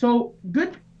 So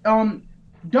good.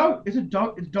 Doug, it's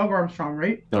Doug Armstrong,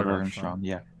 right? Doug Armstrong,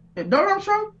 yeah. Doug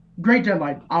Armstrong, great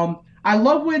deadline. I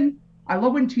love when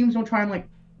teams don't try and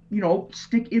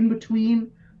stick in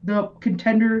between the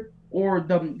contender or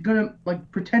the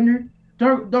pretender.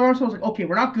 Doug Armstrong was like, okay,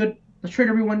 we're not good. Let's trade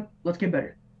everyone. Let's get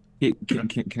better. Hey,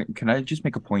 can I just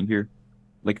make a point here?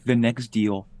 Like the next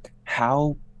deal,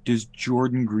 how does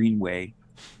Jordan Greenway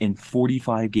in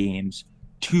 45 games,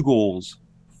 2 goals,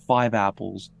 5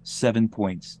 apples, 7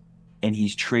 points, and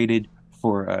he's traded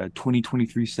for a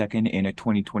 2023 second and a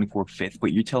 2024 fifth?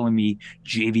 But you're telling me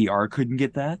JVR couldn't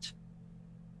get that?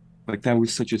 Like that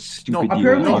was such a stupid deal.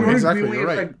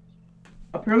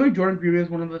 Apparently Jordan Greenway is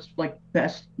one of the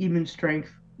best even strength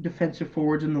defensive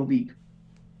forwards in the league.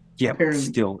 Yeah, but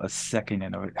still a second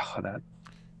and that.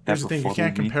 Here's the thing: you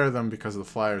can't compare them because the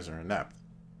Flyers are inept,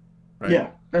 right? Yeah,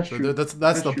 that's true. That's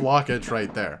the blockage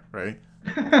right there, right?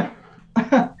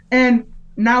 And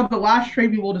now the last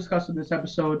trade we will discuss in this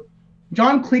episode,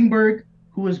 John Klingberg,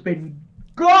 who has been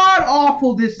god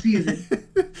awful this season.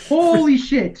 Holy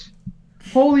shit,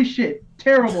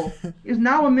 terrible, is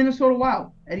now a Minnesota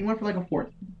Wild, and he went for a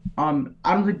fourth. I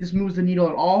don't think this moves the needle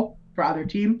at all for either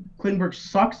team. Klingberg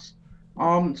sucks.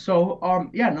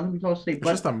 Nothing we can say. It's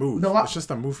just a move. It's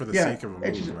just a move for the sake of a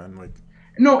move, man.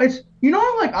 No, it's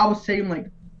I was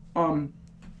saying Um,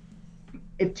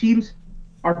 if teams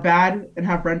are bad and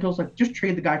have rentals, like just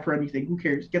trade the guy for anything. Who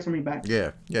cares? Get something back.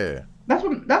 Yeah. That's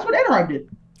what Anaheim did.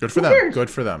 Good for Who them. cares? Good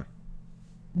for them.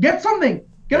 Get something.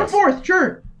 Get a fourth,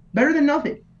 sure. Better than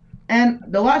nothing. And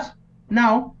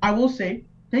now I will say,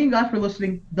 thank you guys for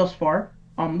listening thus far.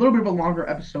 A little bit of a longer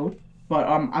episode, but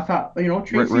I thought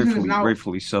trade season is now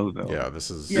rightfully so though. Yeah, this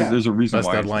is There's a reason best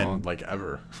why deadline like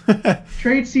ever.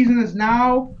 trade season is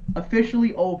now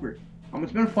officially over.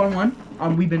 It's been a fun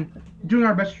one. We've been doing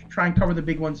our best to try and cover the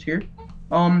big ones here.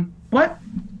 But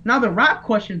now the rap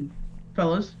question,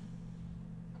 fellas.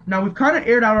 Now we've kind of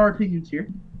aired out our opinions here.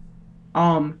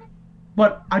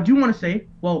 But I do want to say,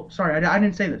 well, sorry, I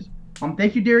didn't say this.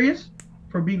 Thank you, Darius,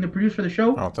 for being the producer of the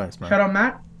show. Oh, thanks, man. Shout out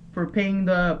Matt for paying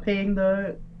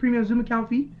the premium Zoom account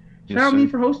fee. Yes, Shout out sir. me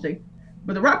for hosting.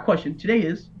 But the rap question today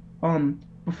is,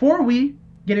 before we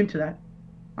get into that,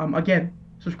 again,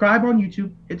 subscribe on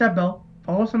YouTube, hit that bell,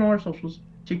 follow us on all our socials,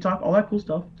 TikTok, all that cool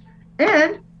stuff.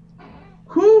 And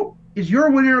who is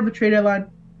your winner of the trade deadline?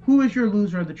 Who is your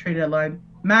loser of the trade deadline?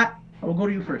 Matt, I will go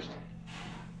to you first.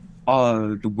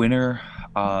 The winner,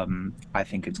 I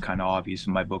think it's kind of obvious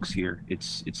in my books here.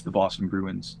 It's the Boston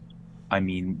Bruins. I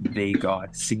mean, they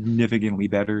got significantly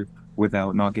better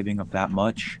without not giving up that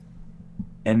much.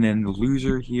 And then the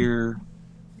loser here,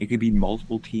 it could be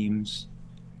multiple teams.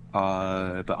 But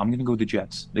I'm gonna go the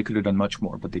Jets. They could have done much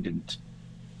more, but they didn't.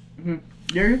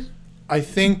 Darius? I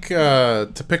think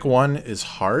to pick one is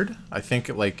hard. I think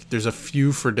there's a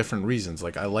few for different reasons.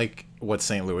 Like I like what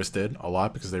St. Louis did a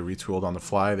lot because they retooled on the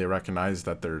fly. They recognized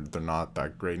that they're not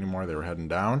that great anymore. They were heading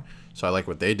down. So I like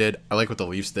what they did. I like what the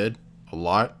Leafs did a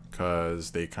lot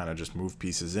because they kind of just moved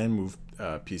pieces in, moved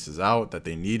pieces out that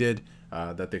they needed,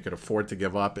 that they could afford to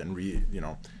give up, and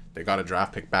they got a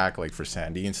draft pick back like for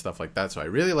Sandy and stuff like that. So I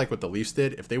really like what the Leafs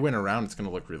did. If they win around, it's going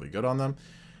to look really good on them.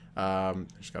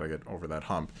 Just gotta get over that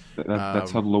hump.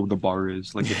 That's how low the bar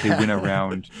is. Like if they win a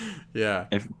round, yeah,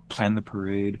 plan the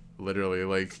parade.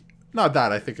 Literally, not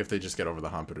that. I think if they just get over the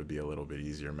hump, it would be a little bit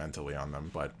easier mentally on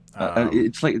them. But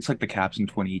it's like the Caps in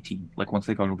 2018. Like once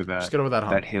they got over that, just get over that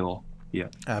hump. That hill. Yeah,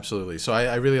 absolutely. So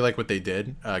I really like what they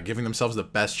did, giving themselves the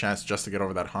best chance just to get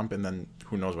over that hump, and then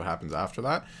who knows what happens after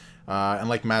that. And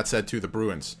like Matt said too, the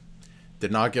Bruins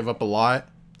did not give up a lot.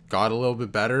 Got a little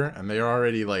bit better, and they're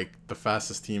already the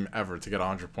fastest team ever to get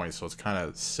 100 points, so it's kind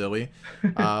of silly.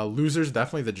 Losers,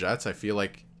 definitely the Jets. I feel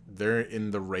like they're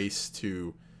in the race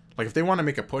to, if they want to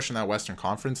make a push in that Western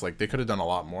Conference, they could have done a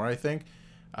lot more, I think.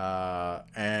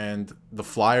 And the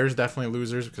Flyers, definitely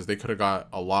losers, because they could have got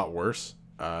a lot worse.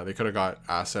 They could have got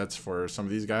assets for some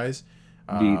of these guys.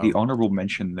 The honorable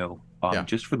mention, though, yeah.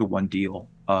 Just for the one deal,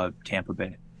 Tampa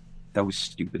Bay. That was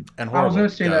stupid. And horrible. I was going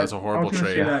to say that. That's a horrible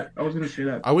trade. I was going to say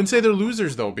that. I wouldn't say they're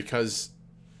losers, though, because,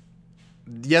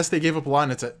 yes, they gave up a lot,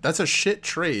 and that's a shit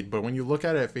trade, but when you look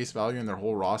at it at face value in their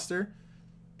whole roster,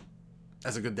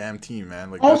 that's a good damn team,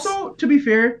 man. Also, to be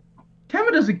fair,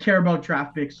 Tampa doesn't care about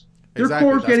draft picks. Their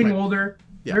core's getting older.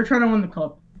 Yeah. They're trying to win the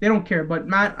cup. They don't care. But,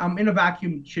 Matt, in a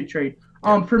vacuum, shit trade.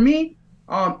 Yeah. For me,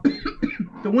 the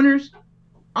winners,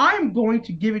 I'm going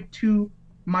to give it to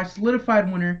my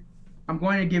solidified winner. I'm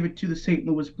going to give it to the St.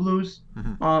 Louis Blues.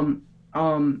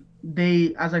 Mm-hmm.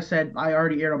 They, as I said, I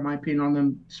already aired out my opinion on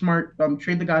them. Smart.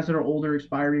 Trade the guys that are older,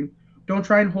 expiring. Don't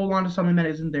try and hold on to something that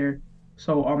isn't there.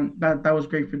 So that was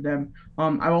great for them.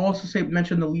 I will also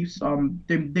mention the Leafs.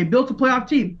 They built a playoff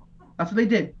team. That's what they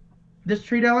did. This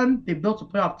trade deadline, they built a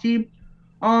playoff team.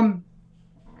 I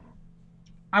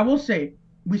will say,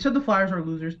 we said the Flyers are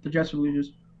losers. The Jets are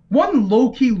losers. One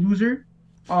low-key loser.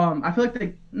 I feel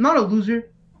like not a loser.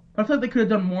 But I feel like they could have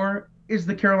done more is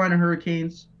the Carolina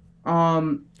Hurricanes.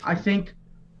 I think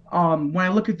when I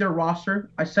look at their roster,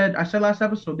 I said last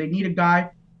episode they need a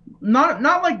guy, not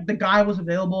like the guy was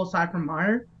available aside from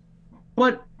Meyer,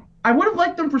 but I would have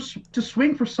liked them to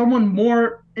swing for someone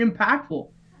more impactful.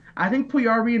 I think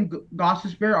Puyarvi and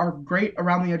Gostisbehere are great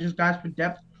around the edges guys for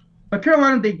depth, but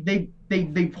Carolina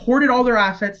they've hoarded all their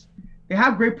assets. They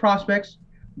have great prospects,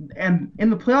 and in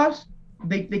the playoffs.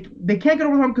 They can't get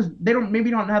over the hump because they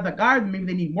don't have that guy. Maybe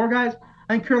they need more guys.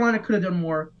 I think Carolina could have done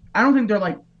more. I don't think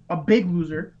they're a big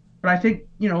loser, but I think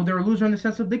they're a loser in the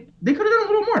sense of they could have done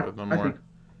a little more. I think.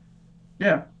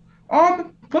 Yeah.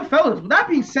 But fellas, with that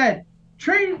being said,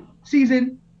 trade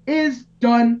season is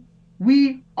done.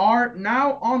 We are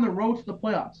now on the road to the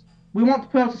playoffs. We want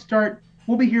the playoffs to start.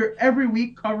 We'll be here every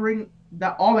week covering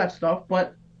all that stuff.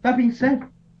 But that being said,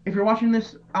 if you're watching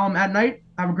this at night,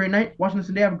 have a great night. Watching this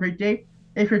today, have a great day.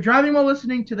 If you're driving while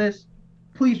listening to this,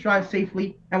 please drive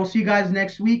safely. And we'll see you guys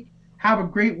next week. Have a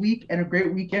great week and a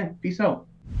great weekend. Peace out.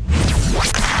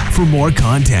 For more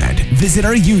content, visit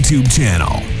our YouTube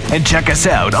channel. and check us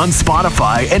out on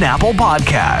Spotify and Apple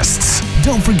Podcasts.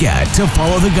 Don't forget to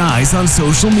follow the guys on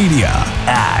social media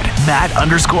at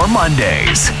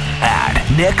Matt_Mondays,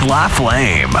 at Nick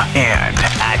LaFlame, and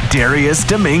at Darius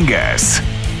Dominguez.